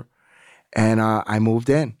whatever. And I moved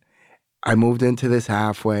in. I moved into this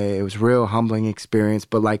halfway. It was a real humbling experience,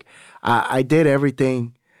 but like I did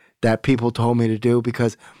everything that people told me to do,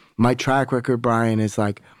 because my track record, Brian, is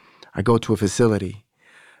like, I go to a facility,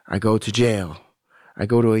 I go to jail, I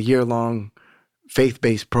go to a year-long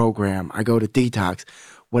faith-based program, I go to detox,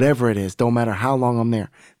 whatever it is, don't matter how long I'm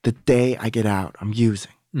there. The day I get out, I'm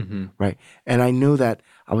using, right? And I knew that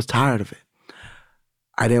I was tired of it.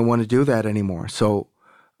 I didn't want to do that anymore. So,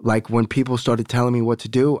 like, when people started telling me what to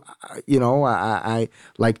do, I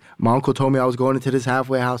like, my uncle told me I was going into this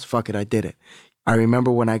halfway house, fuck it, I did it. I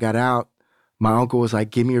remember when I got out, my uncle was like,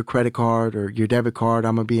 give me your credit card or your debit card.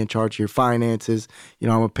 I'm going to be in charge of your finances. I'm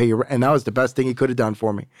going to pay your rent. And that was the best thing he could have done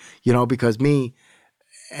for me, because me,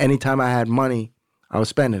 anytime I had money, I was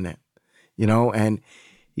spending it, and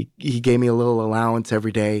he gave me a little allowance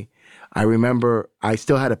every day. I remember I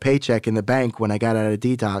still had a paycheck in the bank when I got out of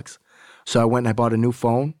detox. So I went and I bought a new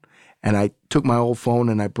phone, and I took my old phone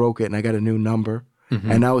and I broke it and I got a new number. Mm-hmm.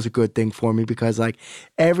 And that was a good thing for me, because like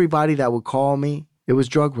everybody that would call me, it was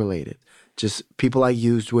drug related. Just people I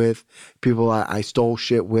used with, people I stole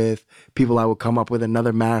shit with, people I would come up with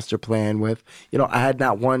another master plan with. I had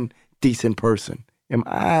not one decent person.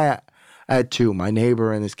 I had 2, my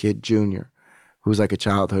neighbor and this kid, Junior, who's like a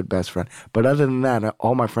childhood best friend. But other than that,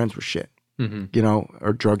 all my friends were shit,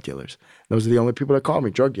 or drug dealers. Those are the only people that called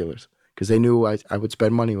me drug dealers, because they knew I would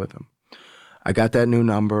spend money with them. I got that new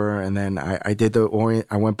number, and then I did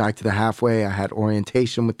I went back to the halfway. I had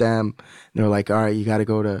orientation with them. They were like, all right, you got to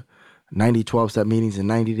go to 90 12-step meetings in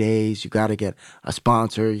 90 days. You got to get a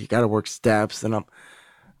sponsor. You got to work steps. And I'm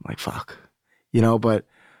like, fuck, but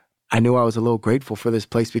I knew I was a little grateful for this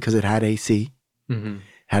place because it had AC,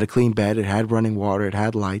 had a clean bed, it had running water, it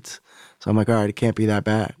had lights. So I'm like, all right, it can't be that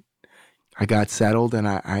bad. I got settled, and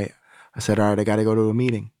I said, all right, I got to go to a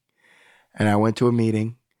meeting. And I went to a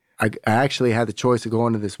meeting. I actually had the choice of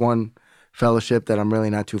going to this one fellowship that I'm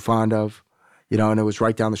really not too fond of, and it was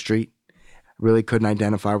right down the street. Really couldn't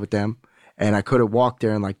identify with them. And I could have walked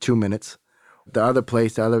there in like 2 minutes. The other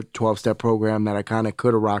place, the other 12-step program that I kind of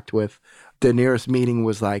could have rocked with, the nearest meeting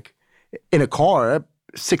was like in a car,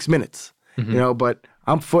 6 minutes, but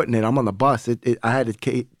I'm footing it. I'm on the bus. I had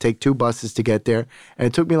to take 2 buses to get there. And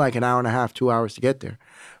it took me like an hour and a half, 2 hours to get there.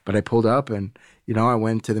 But I pulled up and, I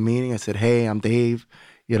went to the meeting. I said, hey, I'm Dave.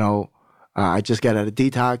 I just got out of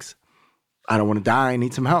detox. I don't want to die. I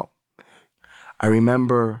need some help. I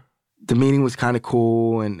remember the meeting was kind of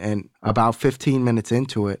cool. And about 15 minutes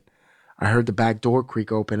into it, I heard the back door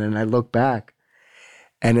creak open, and I looked back,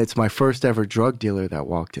 and it's my first ever drug dealer that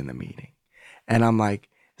walked in the meeting. And I'm like,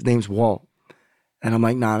 his name's Walt. And I'm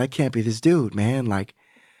like, nah, that can't be this dude, man. Like,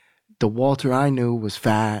 the Walter I knew was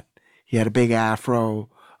fat. He had a big afro.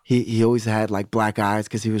 He always had like black eyes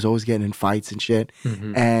because he was always getting in fights and shit.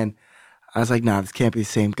 And I was like, nah, this can't be the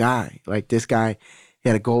same guy. Like this guy, he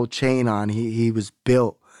had a gold chain on. He was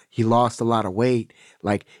built. He lost a lot of weight.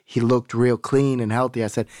 Like he looked real clean and healthy. I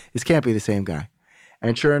said, this can't be the same guy.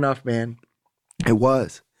 And sure enough, man, it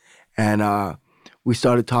was. And we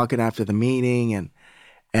started talking after the meeting,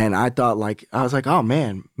 and I thought I was like, oh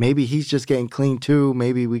man, maybe he's just getting clean too.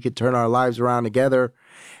 Maybe we could turn our lives around together.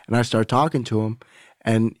 And I started talking to him,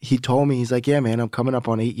 and he told me, he's like, yeah, man, I'm coming up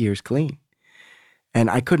on 8 years clean. And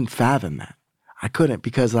I couldn't fathom that. I couldn't,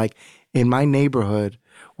 because like in my neighborhood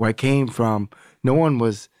where I came from, no one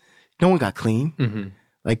got clean.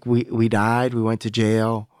 Like we died, we went to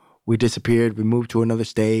jail, we disappeared, we moved to another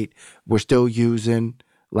state, we're still using.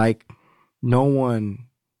 Like no one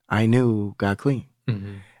I knew got clean.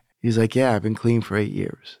 He's like, yeah, I've been clean for 8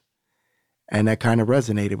 years. And that kind of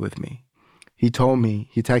resonated with me. He told me,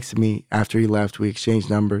 he texted me after he left, we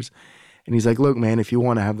exchanged numbers. And he's like, look, man, if you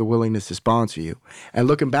want to have the willingness to sponsor you. And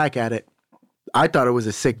looking back at it, I thought it was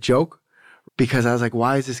a sick joke because I was like,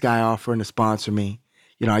 why is this guy offering to sponsor me?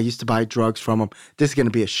 You know, I used to buy drugs from him. This is going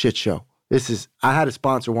to be a shit show. I had a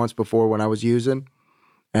sponsor once before when I was using,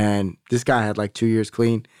 and this guy had like 2 years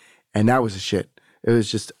clean, and that was a shit. It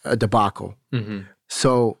was just a debacle.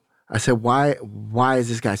 So I said, why is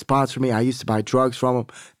this guy sponsoring me? I used to buy drugs from him.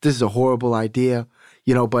 This is a horrible idea,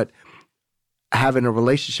 you know, but having a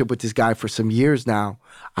relationship with this guy for some years now,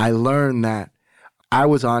 I learned that I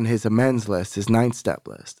was on his amends list, his 9-step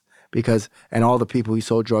list, and all the people he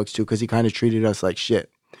sold drugs to, because he kind of treated us like shit,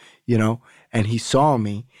 you know? And he saw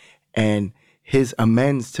me, and his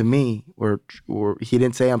amends to me were he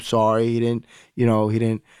didn't say, I'm sorry. He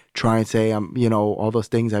didn't try and say, all those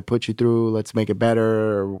things I put you through, let's make it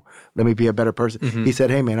better, or let me be a better person. He said,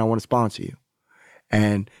 hey man, I want to sponsor you.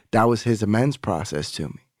 And that was his amends process to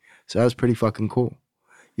me. So that was pretty fucking cool,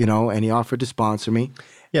 you know, and he offered to sponsor me.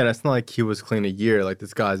 Yeah, that's not like he was clean a year. Like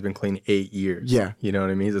this guy's been clean 8 years. Yeah. You know what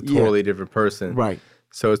I mean? He's a totally different person. Right.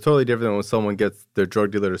 So it's totally different than when someone gets their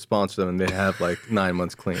drug dealer to sponsor them and they have like 9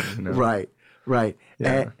 months clean. You know? Right.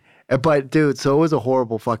 Yeah. But dude, so it was a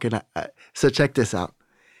horrible fucking, so check this out.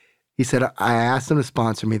 He said, I asked him to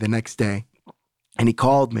sponsor me the next day, and he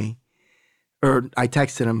called me, or I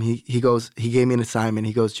texted him. He gave me an assignment.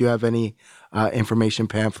 He goes, do you have any information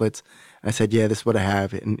pamphlets? I said, yeah, this is what I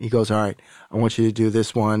have. And he goes, all right, I want you to do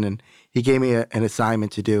this one. And he gave me an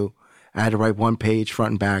assignment to do. I had to write 1 page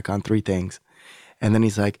front and back on 3 things. And then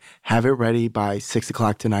he's like, have it ready by 6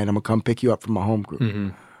 o'clock tonight. I'm going to come pick you up from my home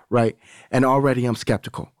group. Right? And already I'm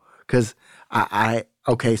skeptical because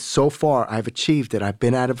okay, so far I've achieved it. I've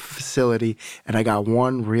been out of a facility and I got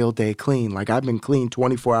 1 real day clean. Like I've been clean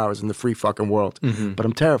 24 hours in the free fucking world, but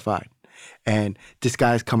I'm terrified. And this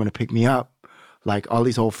guy's coming to pick me up. Like all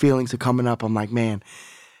these old feelings are coming up. I'm like, man,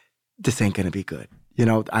 this ain't going to be good. You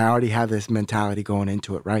know, I already have this mentality going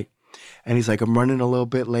into it, right? And he's like, I'm running a little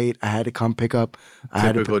bit late. I had to come pick up.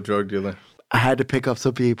 Typical drug dealer. I had to pick up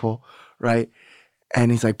some people, right? And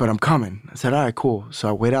he's like, but I'm coming. I said, all right, cool. So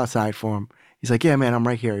I wait outside for him. He's like, yeah, man, I'm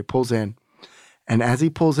right here. He pulls in. And as he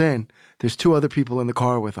pulls in, there's 2 other people in the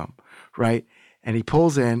car with him, right? And he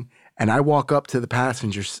pulls in, and I walk up to the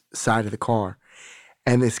passenger side of the car.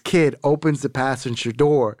 And this kid opens the passenger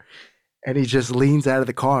door, and he just leans out of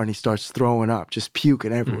the car, and he starts throwing up, just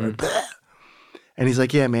puking everywhere. And he's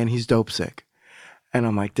like, yeah, man, he's dope sick. And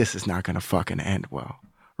I'm like, this is not going to fucking end well,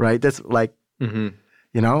 right? That's like, you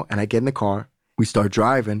know? And I get in the car. We start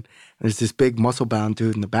driving. And there's this big muscle-bound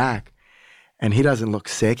dude in the back. And he doesn't look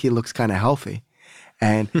sick. He looks kind of healthy.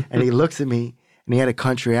 And he looks at me, and he had a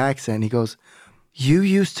country accent. He goes, you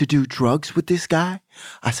used to do drugs with this guy?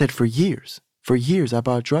 I said, for years. For years, I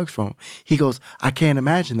bought drugs from him. He goes, I can't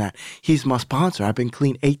imagine that. He's my sponsor. I've been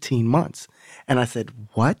clean 18 months. And I said,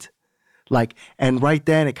 what? Like, and right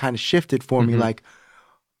then it kind of shifted for me, like,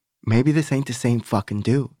 maybe this ain't the same fucking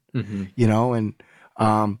dude, you know? And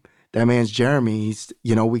that man's Jeremy. He's,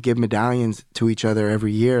 you know, we give medallions to each other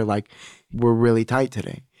every year. Like, we're really tight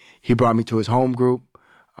today. He brought me to his home group.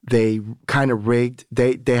 They kind of rigged.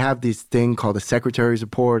 They have this thing called a secretary's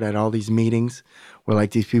report at all these meetings where,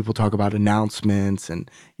 like, these people talk about announcements and,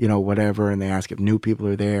 you know, whatever, and they ask if new people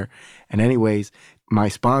are there. And anyways, my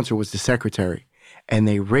sponsor was the secretary, and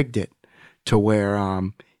they rigged it to where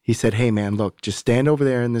he said, hey, man, look, just stand over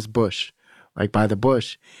there in this bush, like by the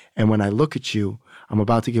bush, and when I look at you, I'm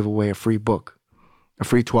about to give away a free book, a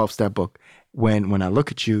free 12-step book. When I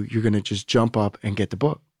look at you, you're going to just jump up and get the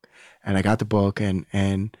book. And I got the book,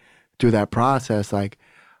 and through that process, like,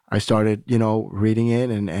 I started, you know, reading it,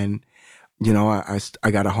 and you know, I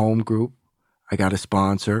got a home group. I got a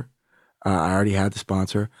sponsor. I already had the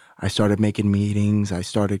sponsor. I started making meetings. I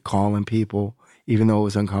started calling people, even though it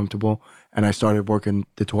was uncomfortable. And I started working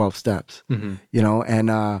the 12 steps, you know, and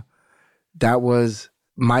that was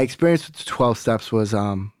my experience with the 12 steps was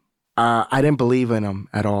I didn't believe in them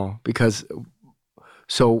at all because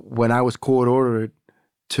so when I was court ordered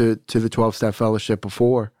to the 12-step fellowship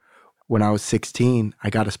before, when I was 16, I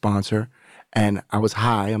got a sponsor and I was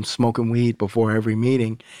high. I'm smoking weed before every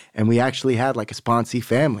meeting. And we actually had like a sponsee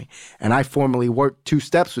family. And I formally worked 2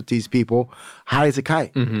 steps with these people, high as a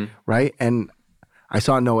kite, right? And I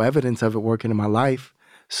saw no evidence of it working in my life.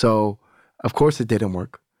 So, of course, it didn't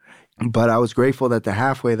work. But I was grateful that the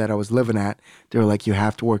halfway that I was living at, they were like, you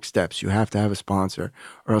have to work steps. You have to have a sponsor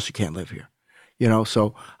or else you can't live here. You know,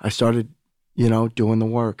 so I started, you know, doing the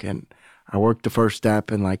work. And I worked the first step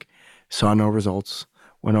and like saw no results,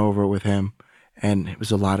 went over it with him. And it was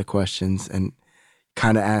a lot of questions and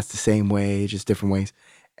kind of asked the same way, just different ways.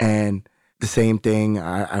 And the same thing,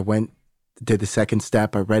 I went, did the second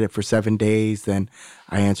step. I read it for 7 days. Then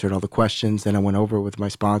I answered all the questions. Then I went over it with my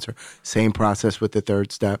sponsor. Same process with the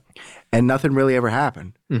third step. And nothing really ever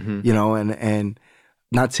happened, you know, and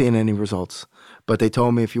not seeing any results. But they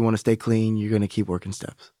told me if you want to stay clean, you're going to keep working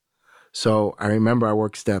steps. So I remember I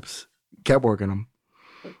worked steps, kept working them.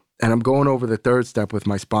 And I'm going over the third step with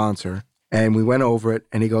my sponsor. And we went over it.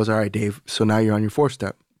 And he goes, all right, Dave, so now you're on your 4th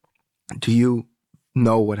step. Do you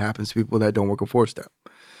know what happens to people that don't work a 4th step?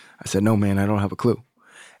 I said, no, man, I don't have a clue.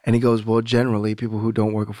 And he goes, well, generally, people who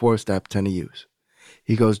don't work a 4th step tend to use.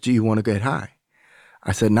 He goes, do you want to get high?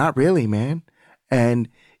 I said, not really, man. And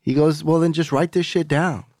he goes, well, then just write this shit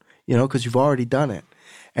down, you know, because you've already done it.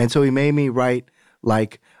 And so he made me write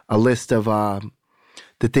like a list of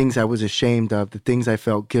the things I was ashamed of, the things I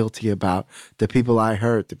felt guilty about, the people I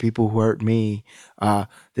hurt, the people who hurt me,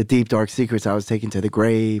 the deep, dark secrets I was taking to the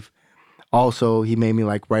grave. Also, he made me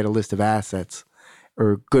like write a list of assets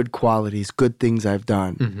or good qualities, good things I've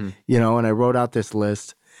done, you know, and I wrote out this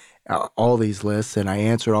list, all these lists, and I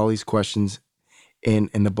answered all these questions in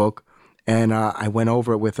the book. And I went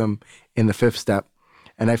over it with him in the 5th step.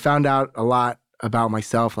 And I found out a lot about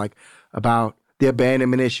myself, like about the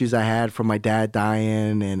abandonment issues I had from my dad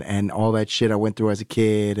dying and all that shit I went through as a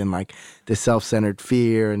kid and like the self-centered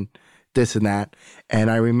fear and this and that. And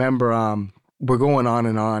I remember we're going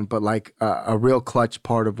on, but like a real clutch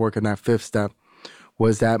part of working that 5th step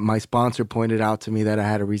was that my sponsor pointed out to me that I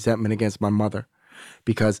had a resentment against my mother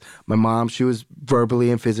because my mom, she was verbally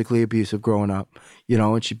and physically abusive growing up, you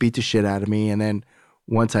know, and she beat the shit out of me. And then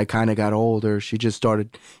once I kind of got older, she just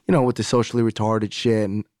started, you know, with the socially retarded shit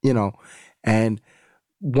and, you know, and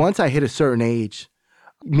once I hit a certain age,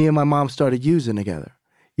 me and my mom started using together.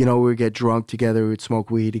 You know, we would get drunk together, we would smoke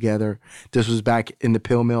weed together. This was back in the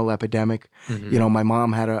pill mill epidemic. You know, my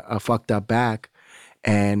mom had a fucked up back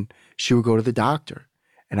and she would go to the doctor.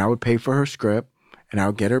 And I would pay for her script, and I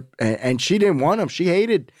would get her. And she didn't want them. She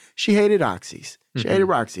hated oxys. She hated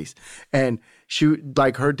Roxy's. And she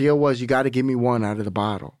like her deal was, you got to give me one out of the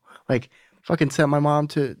bottle. Like fucking sent my mom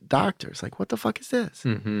to doctors. Like, what the fuck is this?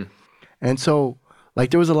 And so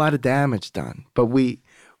like there was a lot of damage done, but we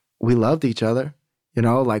loved each other. You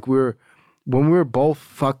know, like when we were both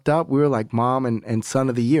fucked up, we were like mom and son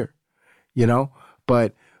of the year. You know,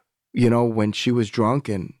 but you know when she was drunk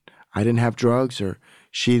and I didn't have drugs or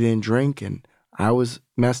she didn't drink and I was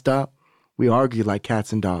messed up, we argued like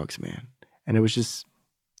cats and dogs, man. And it was just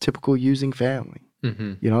typical using family.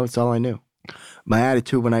 You know, that's all I knew. My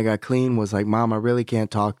attitude when I got clean was like, Mom, I really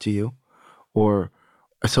can't talk to you or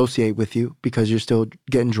associate with you because you're still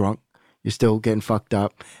getting drunk. You're still getting fucked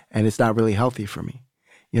up and it's not really healthy for me,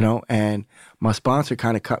 you know? And my sponsor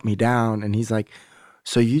kind of cut me down and he's like,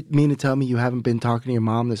 so you mean to tell me you haven't been talking to your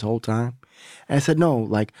mom this whole time? And I said, no,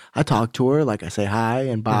 like I talk to her, like I say hi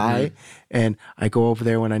and bye. And I go over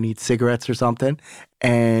there when I need cigarettes or something.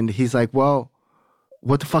 And he's like, well,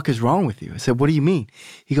 what the fuck is wrong with you? I said, what do you mean?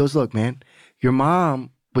 He goes, look, man, your mom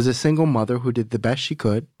was a single mother who did the best she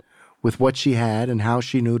could with what she had and how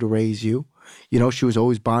she knew to raise you. You know, she was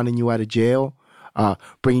always bonding you out of jail,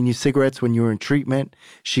 bringing you cigarettes when you were in treatment.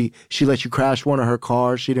 She let you crash one of her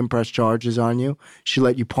cars. She didn't press charges on you. She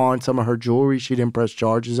let you pawn some of her jewelry. She didn't press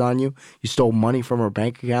charges on you. You stole money from her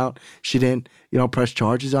bank account. She didn't, you know, press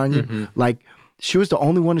charges on you. Like, she was the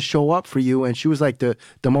only one to show up for you, and she was like the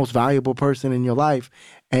most valuable person in your life.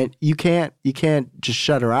 And you can't just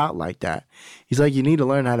shut her out like that. He's like, you need to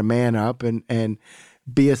learn how to man up and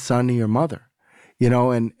be a son to your mother. You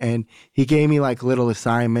know, and he gave me like little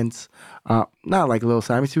assignments, not like little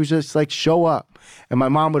assignments. He was just like, show up. And my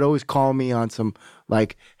mom would always call me on some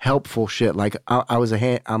like helpful shit. Like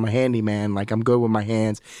I'm a handyman. Like I'm good with my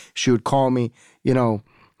hands. She would call me, you know,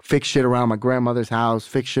 fix shit around my grandmother's house,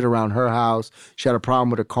 fix shit around her house. She had a problem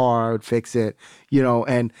with a car, I would fix it,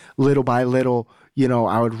 and little by little,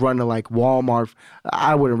 I would run to like Walmart.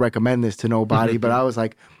 I wouldn't recommend this to nobody, but I was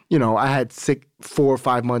like, I had 4 or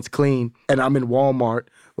 5 months clean, and I'm in Walmart.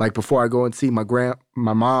 Like before I go and see my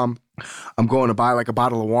mom, I'm going to buy like a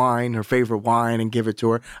bottle of wine, her favorite wine, and give it to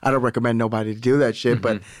her. I don't recommend nobody to do that shit,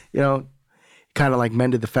 but kind of like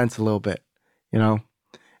mended the fence a little bit, and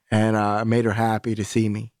I made her happy to see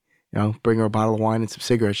me, bring her a bottle of wine and some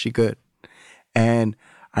cigarettes. She good. And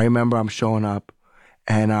I remember I'm showing up,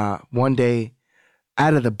 and one day,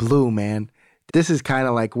 out of the blue, man, this is kind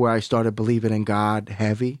of like where I started believing in God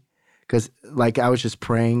heavy, because like I was just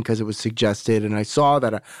praying because it was suggested, and I saw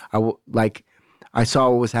that I saw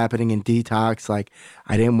what was happening in detox. Like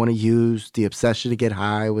I didn't want to use, the obsession to get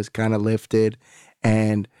high was kind of lifted,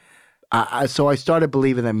 and so I started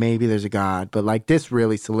believing that maybe there's a God, but like this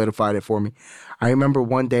really solidified it for me. I remember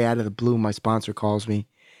one day out of the blue, my sponsor calls me,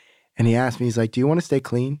 and he asked me, he's like, "Do you want to stay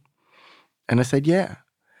clean?" And I said, "Yeah."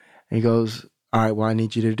 And he goes, "All right, well, I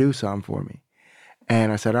need you to do something for me."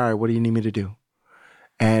 And I said, "All right, what do you need me to do?"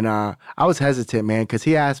 And I was hesitant, man, because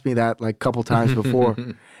he asked me that like a couple times before.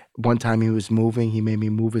 One time he was moving, he made me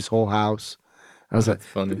move his whole house. I was like,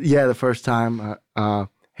 funny. Yeah, the first time,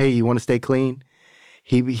 hey, you want to stay clean?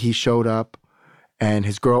 He showed up, and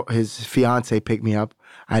his fiance picked me up.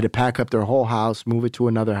 I had to pack up their whole house, move it to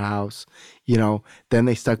another house. Then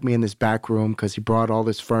they stuck me in this back room because he brought all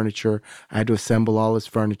this furniture. I had to assemble all this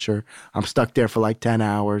furniture. I'm stuck there for like 10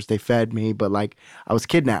 hours. They fed me, but like I was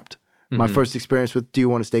kidnapped. My first experience with Do You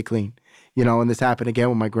Want to Stay Clean? And this happened again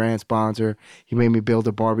with my grand sponsor. He made me build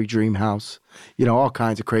a Barbie dream house, all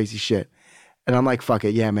kinds of crazy shit. And I'm like, fuck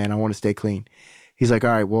it. Yeah, man, I want to stay clean. He's like,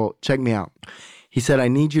 all right, well, check me out. He said, I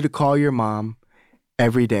need you to call your mom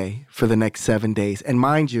every day for the next 7 days. And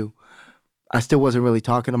mind you, I still wasn't really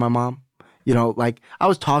talking to my mom. Like I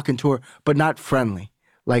was talking to her, but not friendly.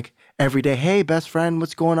 Like every day, hey, best friend,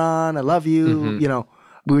 what's going on? I love you.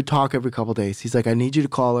 We would talk every couple of days. He's like, I need you to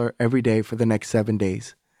call her every day for the next 7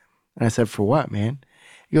 days. And I said, for what, man?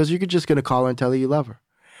 He goes, you're just going to call her and tell her you love her.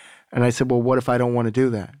 And I said, well, what if I don't want to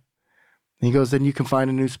do that? And he goes, then you can find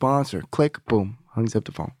a new sponsor. Click, boom, hangs up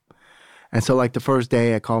the phone. And so like the first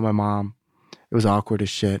day I called my mom. It was awkward as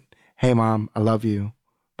shit. Hey, Mom, I love you.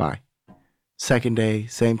 Bye. Second day,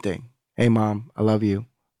 same thing. Hey, Mom, I love you.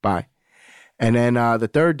 Bye. And then the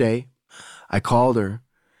third day, I called her,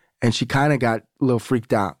 and she kind of got a little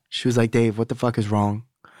freaked out. She was like, Dave, what the fuck is wrong?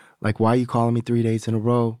 Like, why are you calling me 3 days in a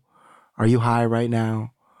row? Are you high right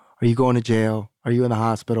now? Are you going to jail? Are you in the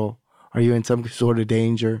hospital? Are you in some sort of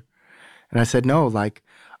danger? And I said, no,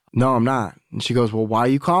 I'm not. And she goes, well, why are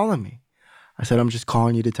you calling me? I said, I'm just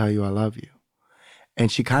calling you to tell you I love you.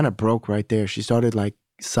 And she kind of broke right there. She started like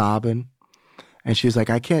sobbing. And she was like,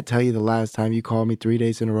 I can't tell you the last time you called me 3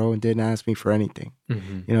 days in a row and didn't ask me for anything.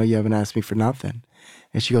 You haven't asked me for nothing.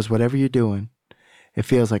 And she goes, whatever you're doing, it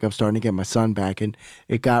feels like I'm starting to get my son back. And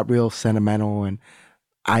it got real sentimental, and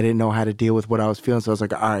I didn't know how to deal with what I was feeling. So I was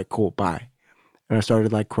like, all right, cool, bye. And I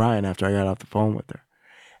started like crying after I got off the phone with her.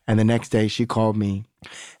 And the next day she called me,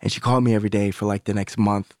 and she called me every day for like the next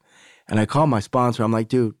month. And I called my sponsor. I'm like,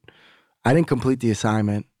 dude, I didn't complete the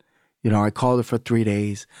assignment. I called her for 3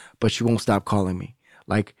 days, but she won't stop calling me.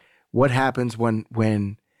 Like, what happens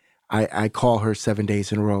when I call her 7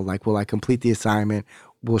 days in a row? Like, will I complete the assignment?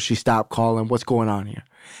 Will she stop calling? What's going on here?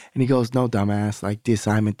 And he goes, no, dumbass. Like, the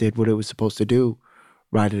assignment did what it was supposed to do.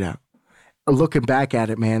 Write it out. Looking back at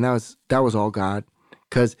it, man, that was all God.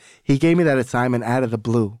 Because he gave me that assignment out of the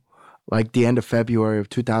blue, like the end of February of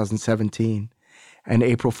 2017. And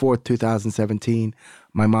April 4th, 2017,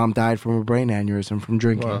 my mom died from a brain aneurysm from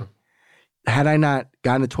drinking. Wow. Had I not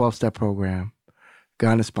gotten a 12-step program,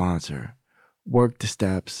 gotten a sponsor, worked the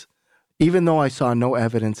steps, even though I saw no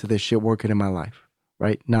evidence of this shit working in my life,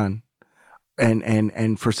 right? None.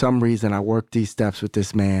 And for some reason, I worked these steps with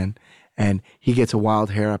this man, and he gets a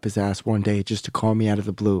wild hair up his ass one day just to call me out of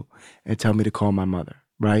the blue and tell me to call my mother,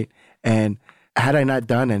 right? And had I not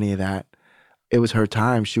done any of that, it was her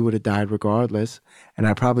time. She would have died regardless, and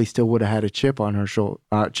I probably still would have had a chip on my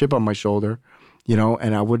shoulder,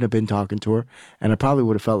 and I wouldn't have been talking to her, and I probably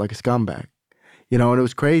would have felt like a scumbag, and it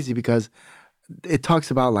was crazy because it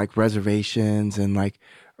talks about like reservations and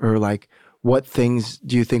what things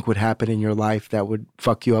do you think would happen in your life that would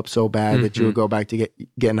fuck you up so bad that you would go back to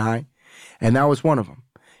getting high, and that was one of them.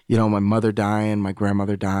 My mother dying, my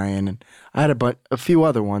grandmother dying, and I had a few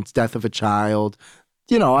other ones, death of a child.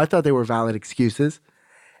 I thought they were valid excuses,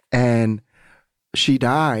 and she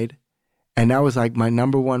died, and that was like my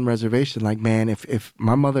number one reservation. Like, man, if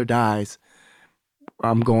my mother dies,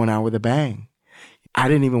 I'm going out with a bang. I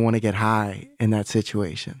didn't even want to get high in that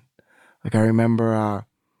situation. Like, I remember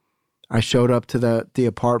I showed up to the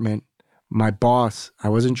apartment. My boss, I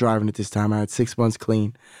wasn't driving at this time. I had 6 months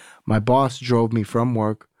clean. My boss drove me from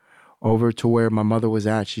work over to where my mother was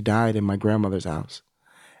at. She died in my grandmother's house,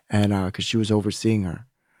 and because she was overseeing her.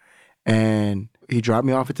 And he dropped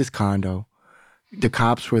me off at this condo. The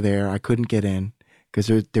cops were there. I couldn't get in because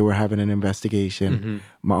they were having an investigation. Mm-hmm.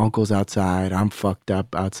 My uncle's outside. I'm fucked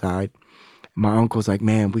up outside. My uncle's like,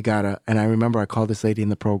 man, we gotta. And I remember I called this lady in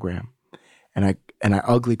the program, and I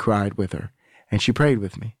ugly cried with her, and she prayed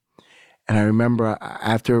with me. And I remember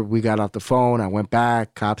after we got off the phone, I went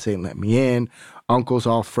back. Cops ain't let me in. Uncle's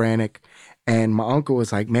all frantic, and my uncle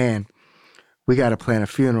was like, man, we got to plan a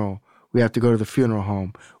funeral. We have to go to the funeral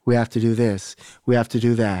home. We have to do this. We have to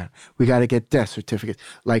do that. We got to get death certificates.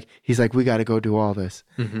 Like, he's like, we got to go do all this.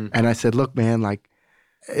 Mm-hmm. And I said, look, man, like,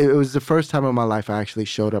 it was the first time in my life I actually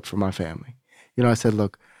showed up for my family. You know, I said,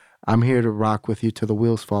 look, I'm here to rock with you till the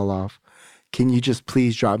wheels fall off. Can you just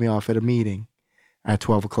please drop me off at a meeting at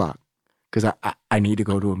 12 o'clock? Because I need to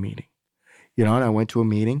go to a meeting. You know, and I went to a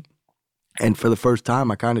meeting. And for the first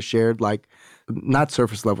time, I kind of shared, like, not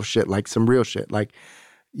surface level shit, like some real shit. Like,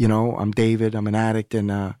 you know, I'm David, I'm an addict, and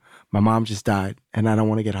my mom just died, and I don't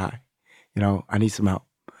want to get high. You know, I need some help.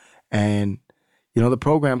 And, you know, the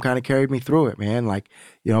program kind of carried me through it, man. Like,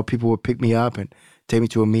 you know, people would pick me up and take me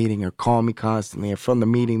to a meeting or call me constantly. And from the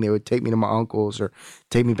meeting, they would take me to my uncle's or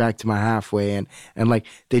take me back to my halfway. And like,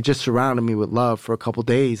 they just surrounded me with love for a couple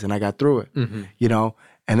days, and I got through it, Mm-hmm. you know?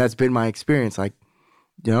 And that's been my experience. Like,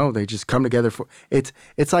 you know, they just come together for, it's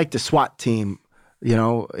like the SWAT team, you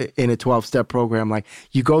know, in a 12-step program. Like,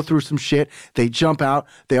 you go through some shit, they jump out,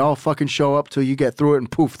 they all fucking show up till you get through it,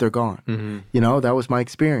 and poof, they're gone. Mm-hmm. You know, that was my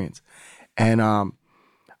experience. And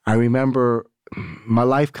I remember my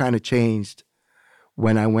life kind of changed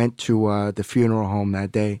when I went to the funeral home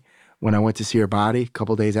that day, when I went to see her body a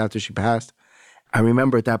couple days after she passed. I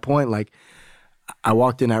remember at that point, like, I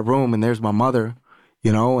walked in that room and there's my mother,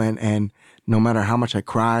 you know, and no matter how much I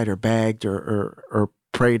cried or begged or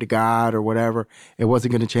prayed to God or whatever, it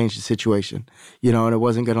wasn't going to change the situation, you know, and it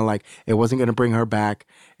wasn't going to bring her back.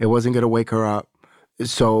 It wasn't going to wake her up.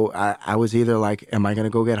 So I was either like, am I going to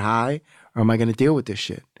go get high or am I going to deal with this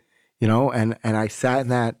shit? You know, and I sat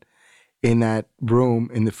in that room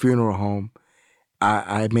in the funeral home.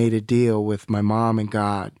 I made a deal with my mom and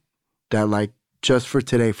God that, like, just for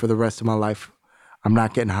today, for the rest of my life, I'm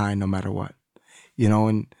not getting high no matter what. You know,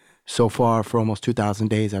 and so far for almost 2,000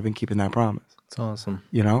 days, I've been keeping that promise. It's awesome.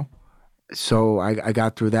 You know? So I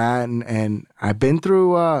got through that, and I've been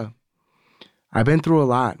through a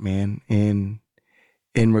lot, man, in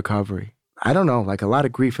recovery. I don't know, like a lot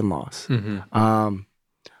of grief and loss. Mm-hmm.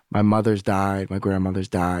 My mother's died, my grandmother's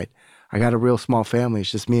died. I got a real small family.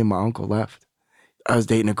 It's just me and my uncle left. I was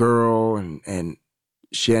dating a girl, and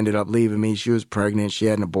she ended up leaving me. She was pregnant. She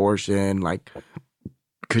had an abortion, like,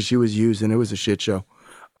 because she was using. It was a shit show.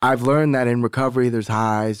 I've learned that in recovery, there's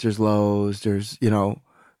highs, there's lows, there's, you know,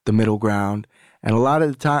 the middle ground. And a lot of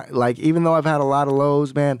the time, like, even though I've had a lot of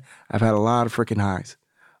lows, man, I've had a lot of freaking highs.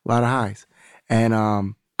 A lot of highs. And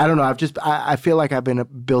I don't know, I feel like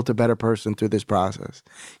I've built a better person through this process.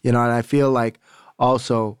 You know, and I feel like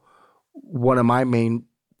also one of my main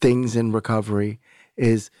things in recovery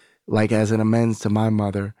is, like, as an amends to my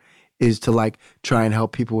mother, is to, like, try and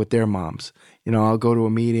help people with their moms. You know, I'll go to a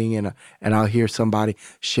meeting and I'll hear somebody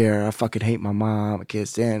share, I fucking hate my mom, I can't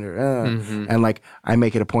stand her. Mm-hmm. And, like, I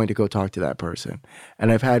make it a point to go talk to that person.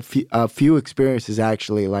 And I've had a few experiences,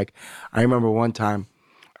 actually. Like, I remember one time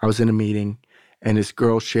I was in a meeting and this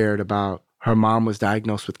girl shared about her mom was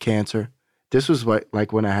diagnosed with cancer. This was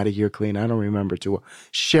like when I had a year clean. I don't remember too well.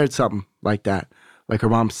 She shared something like that. Like, her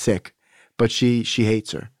mom's sick, but she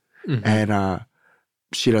hates her. Mm-hmm. And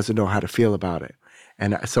she doesn't know how to feel about it.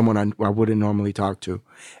 And someone I wouldn't normally talk to.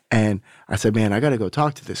 And I said, man, I got to go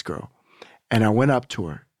talk to this girl. And I went up to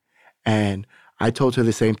her and I told her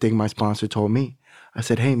the same thing my sponsor told me. I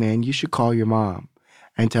said, hey, man, you should call your mom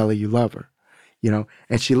and tell her you love her, you know?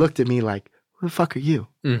 And she looked at me like, who the fuck are you?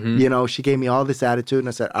 Mm-hmm. You know, she gave me all this attitude, and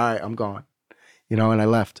I said, all right, I'm gone, you know, and I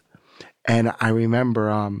left. And I remember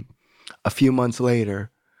a few months later,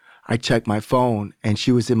 I checked my phone and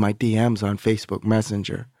she was in my DMs on Facebook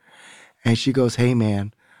Messenger. And she goes, hey,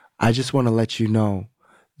 man, I just want to let you know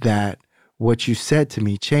that what you said to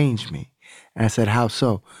me changed me. And I said, how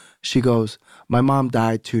so? She goes, my mom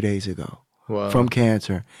died 2 days ago from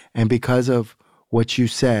cancer. And because of what you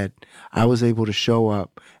said, I was able to show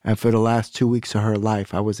up. And for the last 2 weeks of her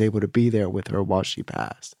life, I was able to be there with her while she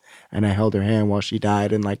passed. And I held her hand while she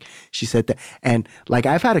died. And, like, she said that. And, like,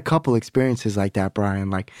 I've had a couple experiences like that, Brian,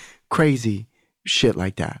 like crazy shit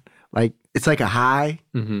like that. Like, it's like a high,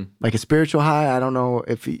 Mm-hmm. like a spiritual high. I don't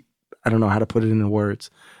know how to put it into words.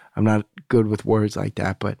 I'm not good with words like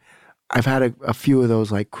that, but I've had a few of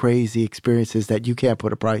those like crazy experiences that you can't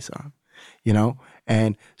put a price on, you know?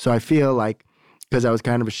 And so I feel like, because I was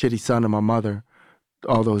kind of a shitty son to my mother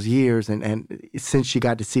all those years, and since she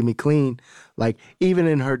got to see me clean, like even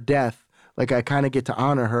in her death, like I kind of get to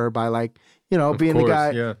honor her by like, you know, being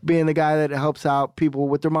the guy that helps out people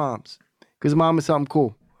with their moms. Because mom is something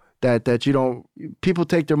cool that you don't, people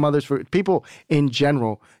take their mothers for, people in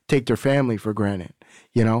general take their family for granted,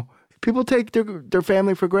 you know? People take their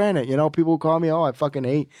family for granted, you know? People call me, oh, I fucking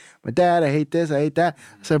hate my dad, I hate this, I hate that.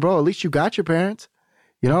 I said, bro, at least you got your parents.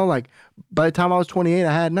 You know, like by the time I was 28,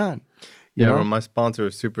 I had none. You know? Well, my sponsor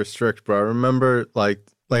was super strict, bro. I remember like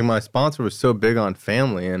my sponsor was so big on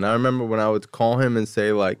family. And I remember when I would call him and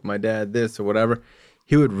say like my dad this or whatever,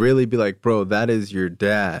 he would really be like, bro, that is your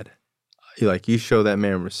dad. Like, you show that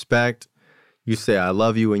man respect. You say, I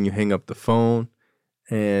love you when you hang up the phone.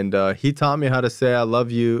 And he taught me how to say I love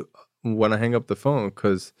you when I hang up the phone,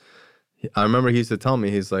 because I remember he used to tell me,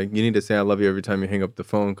 he's like, you need to say I love you every time you hang up the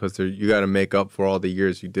phone, because you got to make up for all the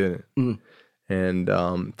years you didn't. Mm.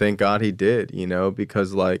 And thank God he did, you know,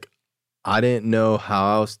 because like I didn't know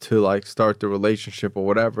how else to like start the relationship or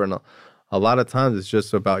whatever. And a lot of times it's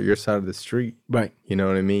just about your side of the street. Right. You know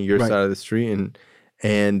what I mean? Your right. side of the street.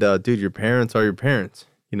 And dude, your parents are your parents.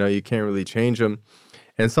 You know, you can't really change them.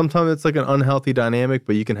 And sometimes it's like an unhealthy dynamic,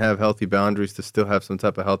 but you can have healthy boundaries to still have some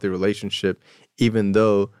type of healthy relationship, even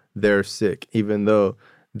though they're sick, even though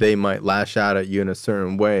they might lash out at you in a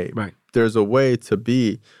certain way. Right. There's a way to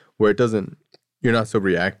be where you're not so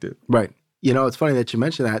reactive. Right. You know, it's funny that you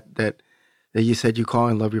mentioned that you said you call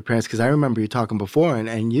and love your parents, because I remember you talking before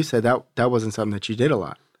and you said that wasn't something that you did a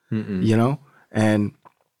lot, you know, and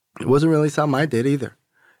it wasn't really something I did either.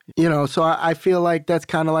 You know, so I feel like that's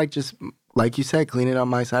kind of like just, like you said, cleaning up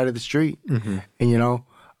my side of the street. Mm-hmm. And, you know,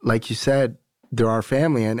 like you said, they're our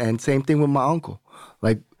family. And same thing with my uncle.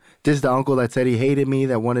 Like, this is the uncle that said he hated me,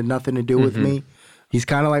 that wanted nothing to do with me. He's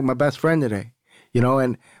kind of like my best friend today, you know,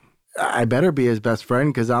 and I better be his best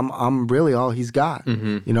friend, because I'm really all he's got,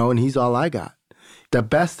 you know, and he's all I got. The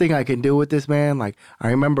best thing I can do with this man, like, I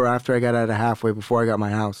remember after I got out of Halfway, before I got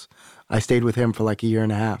my house, I stayed with him for like a year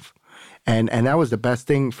and a half. And that was the best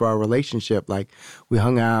thing for our relationship. Like, we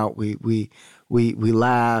hung out, we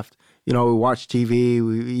laughed, you know, we watched TV,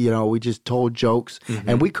 we just told jokes,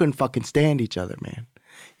 and we couldn't fucking stand each other, man.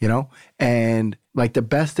 You know? And like, the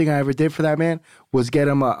best thing I ever did for that man was get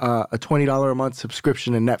him a $20 a month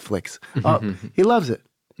subscription to Netflix. He loves it.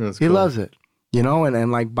 He loves it. You know,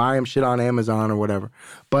 and like buy him shit on Amazon or whatever.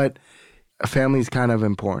 But a family's kind of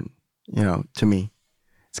important, you know, to me.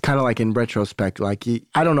 It's kind of like, in retrospect, like,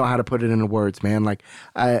 I don't know how to put it into words, man. Like,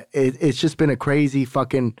 it's just been a crazy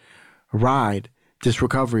fucking ride, this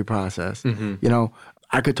recovery process. You know,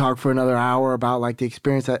 I could talk for another hour about like the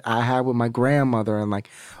experience that I had with my grandmother and like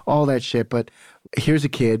all that shit. But here's a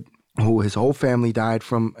kid who his whole family died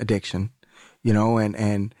from addiction, you know,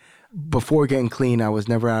 and before getting clean, I was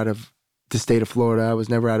never out of the state of Florida. I was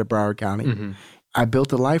never out of Broward County. I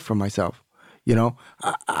built a life for myself. You know,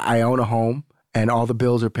 I own a home. And all the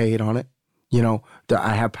bills are paid on it. You know,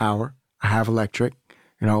 I have power. I have electric.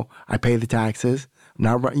 You know, I pay the taxes.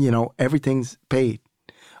 Now, you know, everything's paid.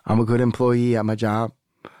 I'm a good employee at my job.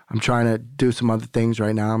 I'm trying to do some other things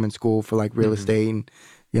right now. I'm in school for like real estate and,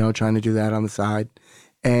 you know, trying to do that on the side.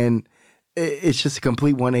 And it's just a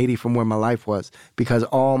complete 180 from where my life was, because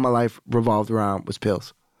all my life revolved around was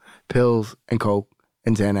pills and Coke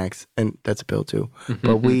and Xanax. And that's a pill too.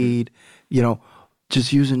 But weed, you know,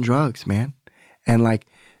 just using drugs, man. And like,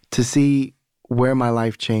 to see where my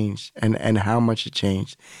life changed and how much it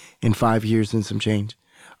changed in 5 years and some change,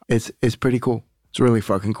 it's pretty cool. It's really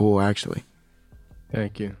fucking cool, actually.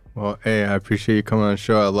 Thank you. Well, hey, I appreciate you coming on the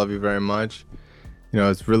show. I love you very much. You know,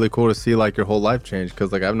 it's really cool to see like your whole life change,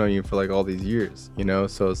 because like I've known you for like all these years, you know?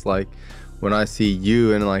 So it's like when I see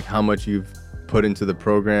you and like how much you've put into the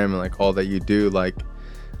program and like all that you do, like,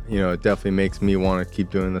 you know, it definitely makes me want to keep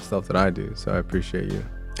doing the stuff that I do. So I appreciate you.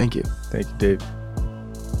 Thank you. Thank you, Dave.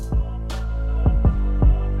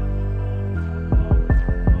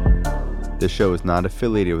 This show is not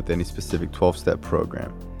affiliated with any specific 12-step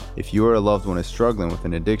program. If you or a loved one is struggling with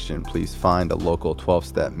an addiction, please find a local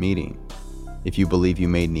 12-step meeting. If you believe you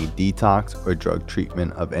may need detox or drug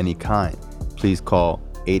treatment of any kind, please call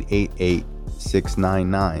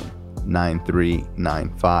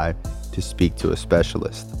 888-699-9395 to speak to a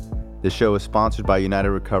specialist. This show is sponsored by United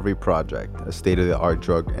Recovery Project, a state-of-the-art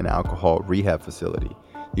drug and alcohol rehab facility.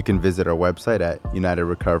 You can visit our website at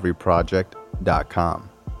unitedrecoveryproject.com.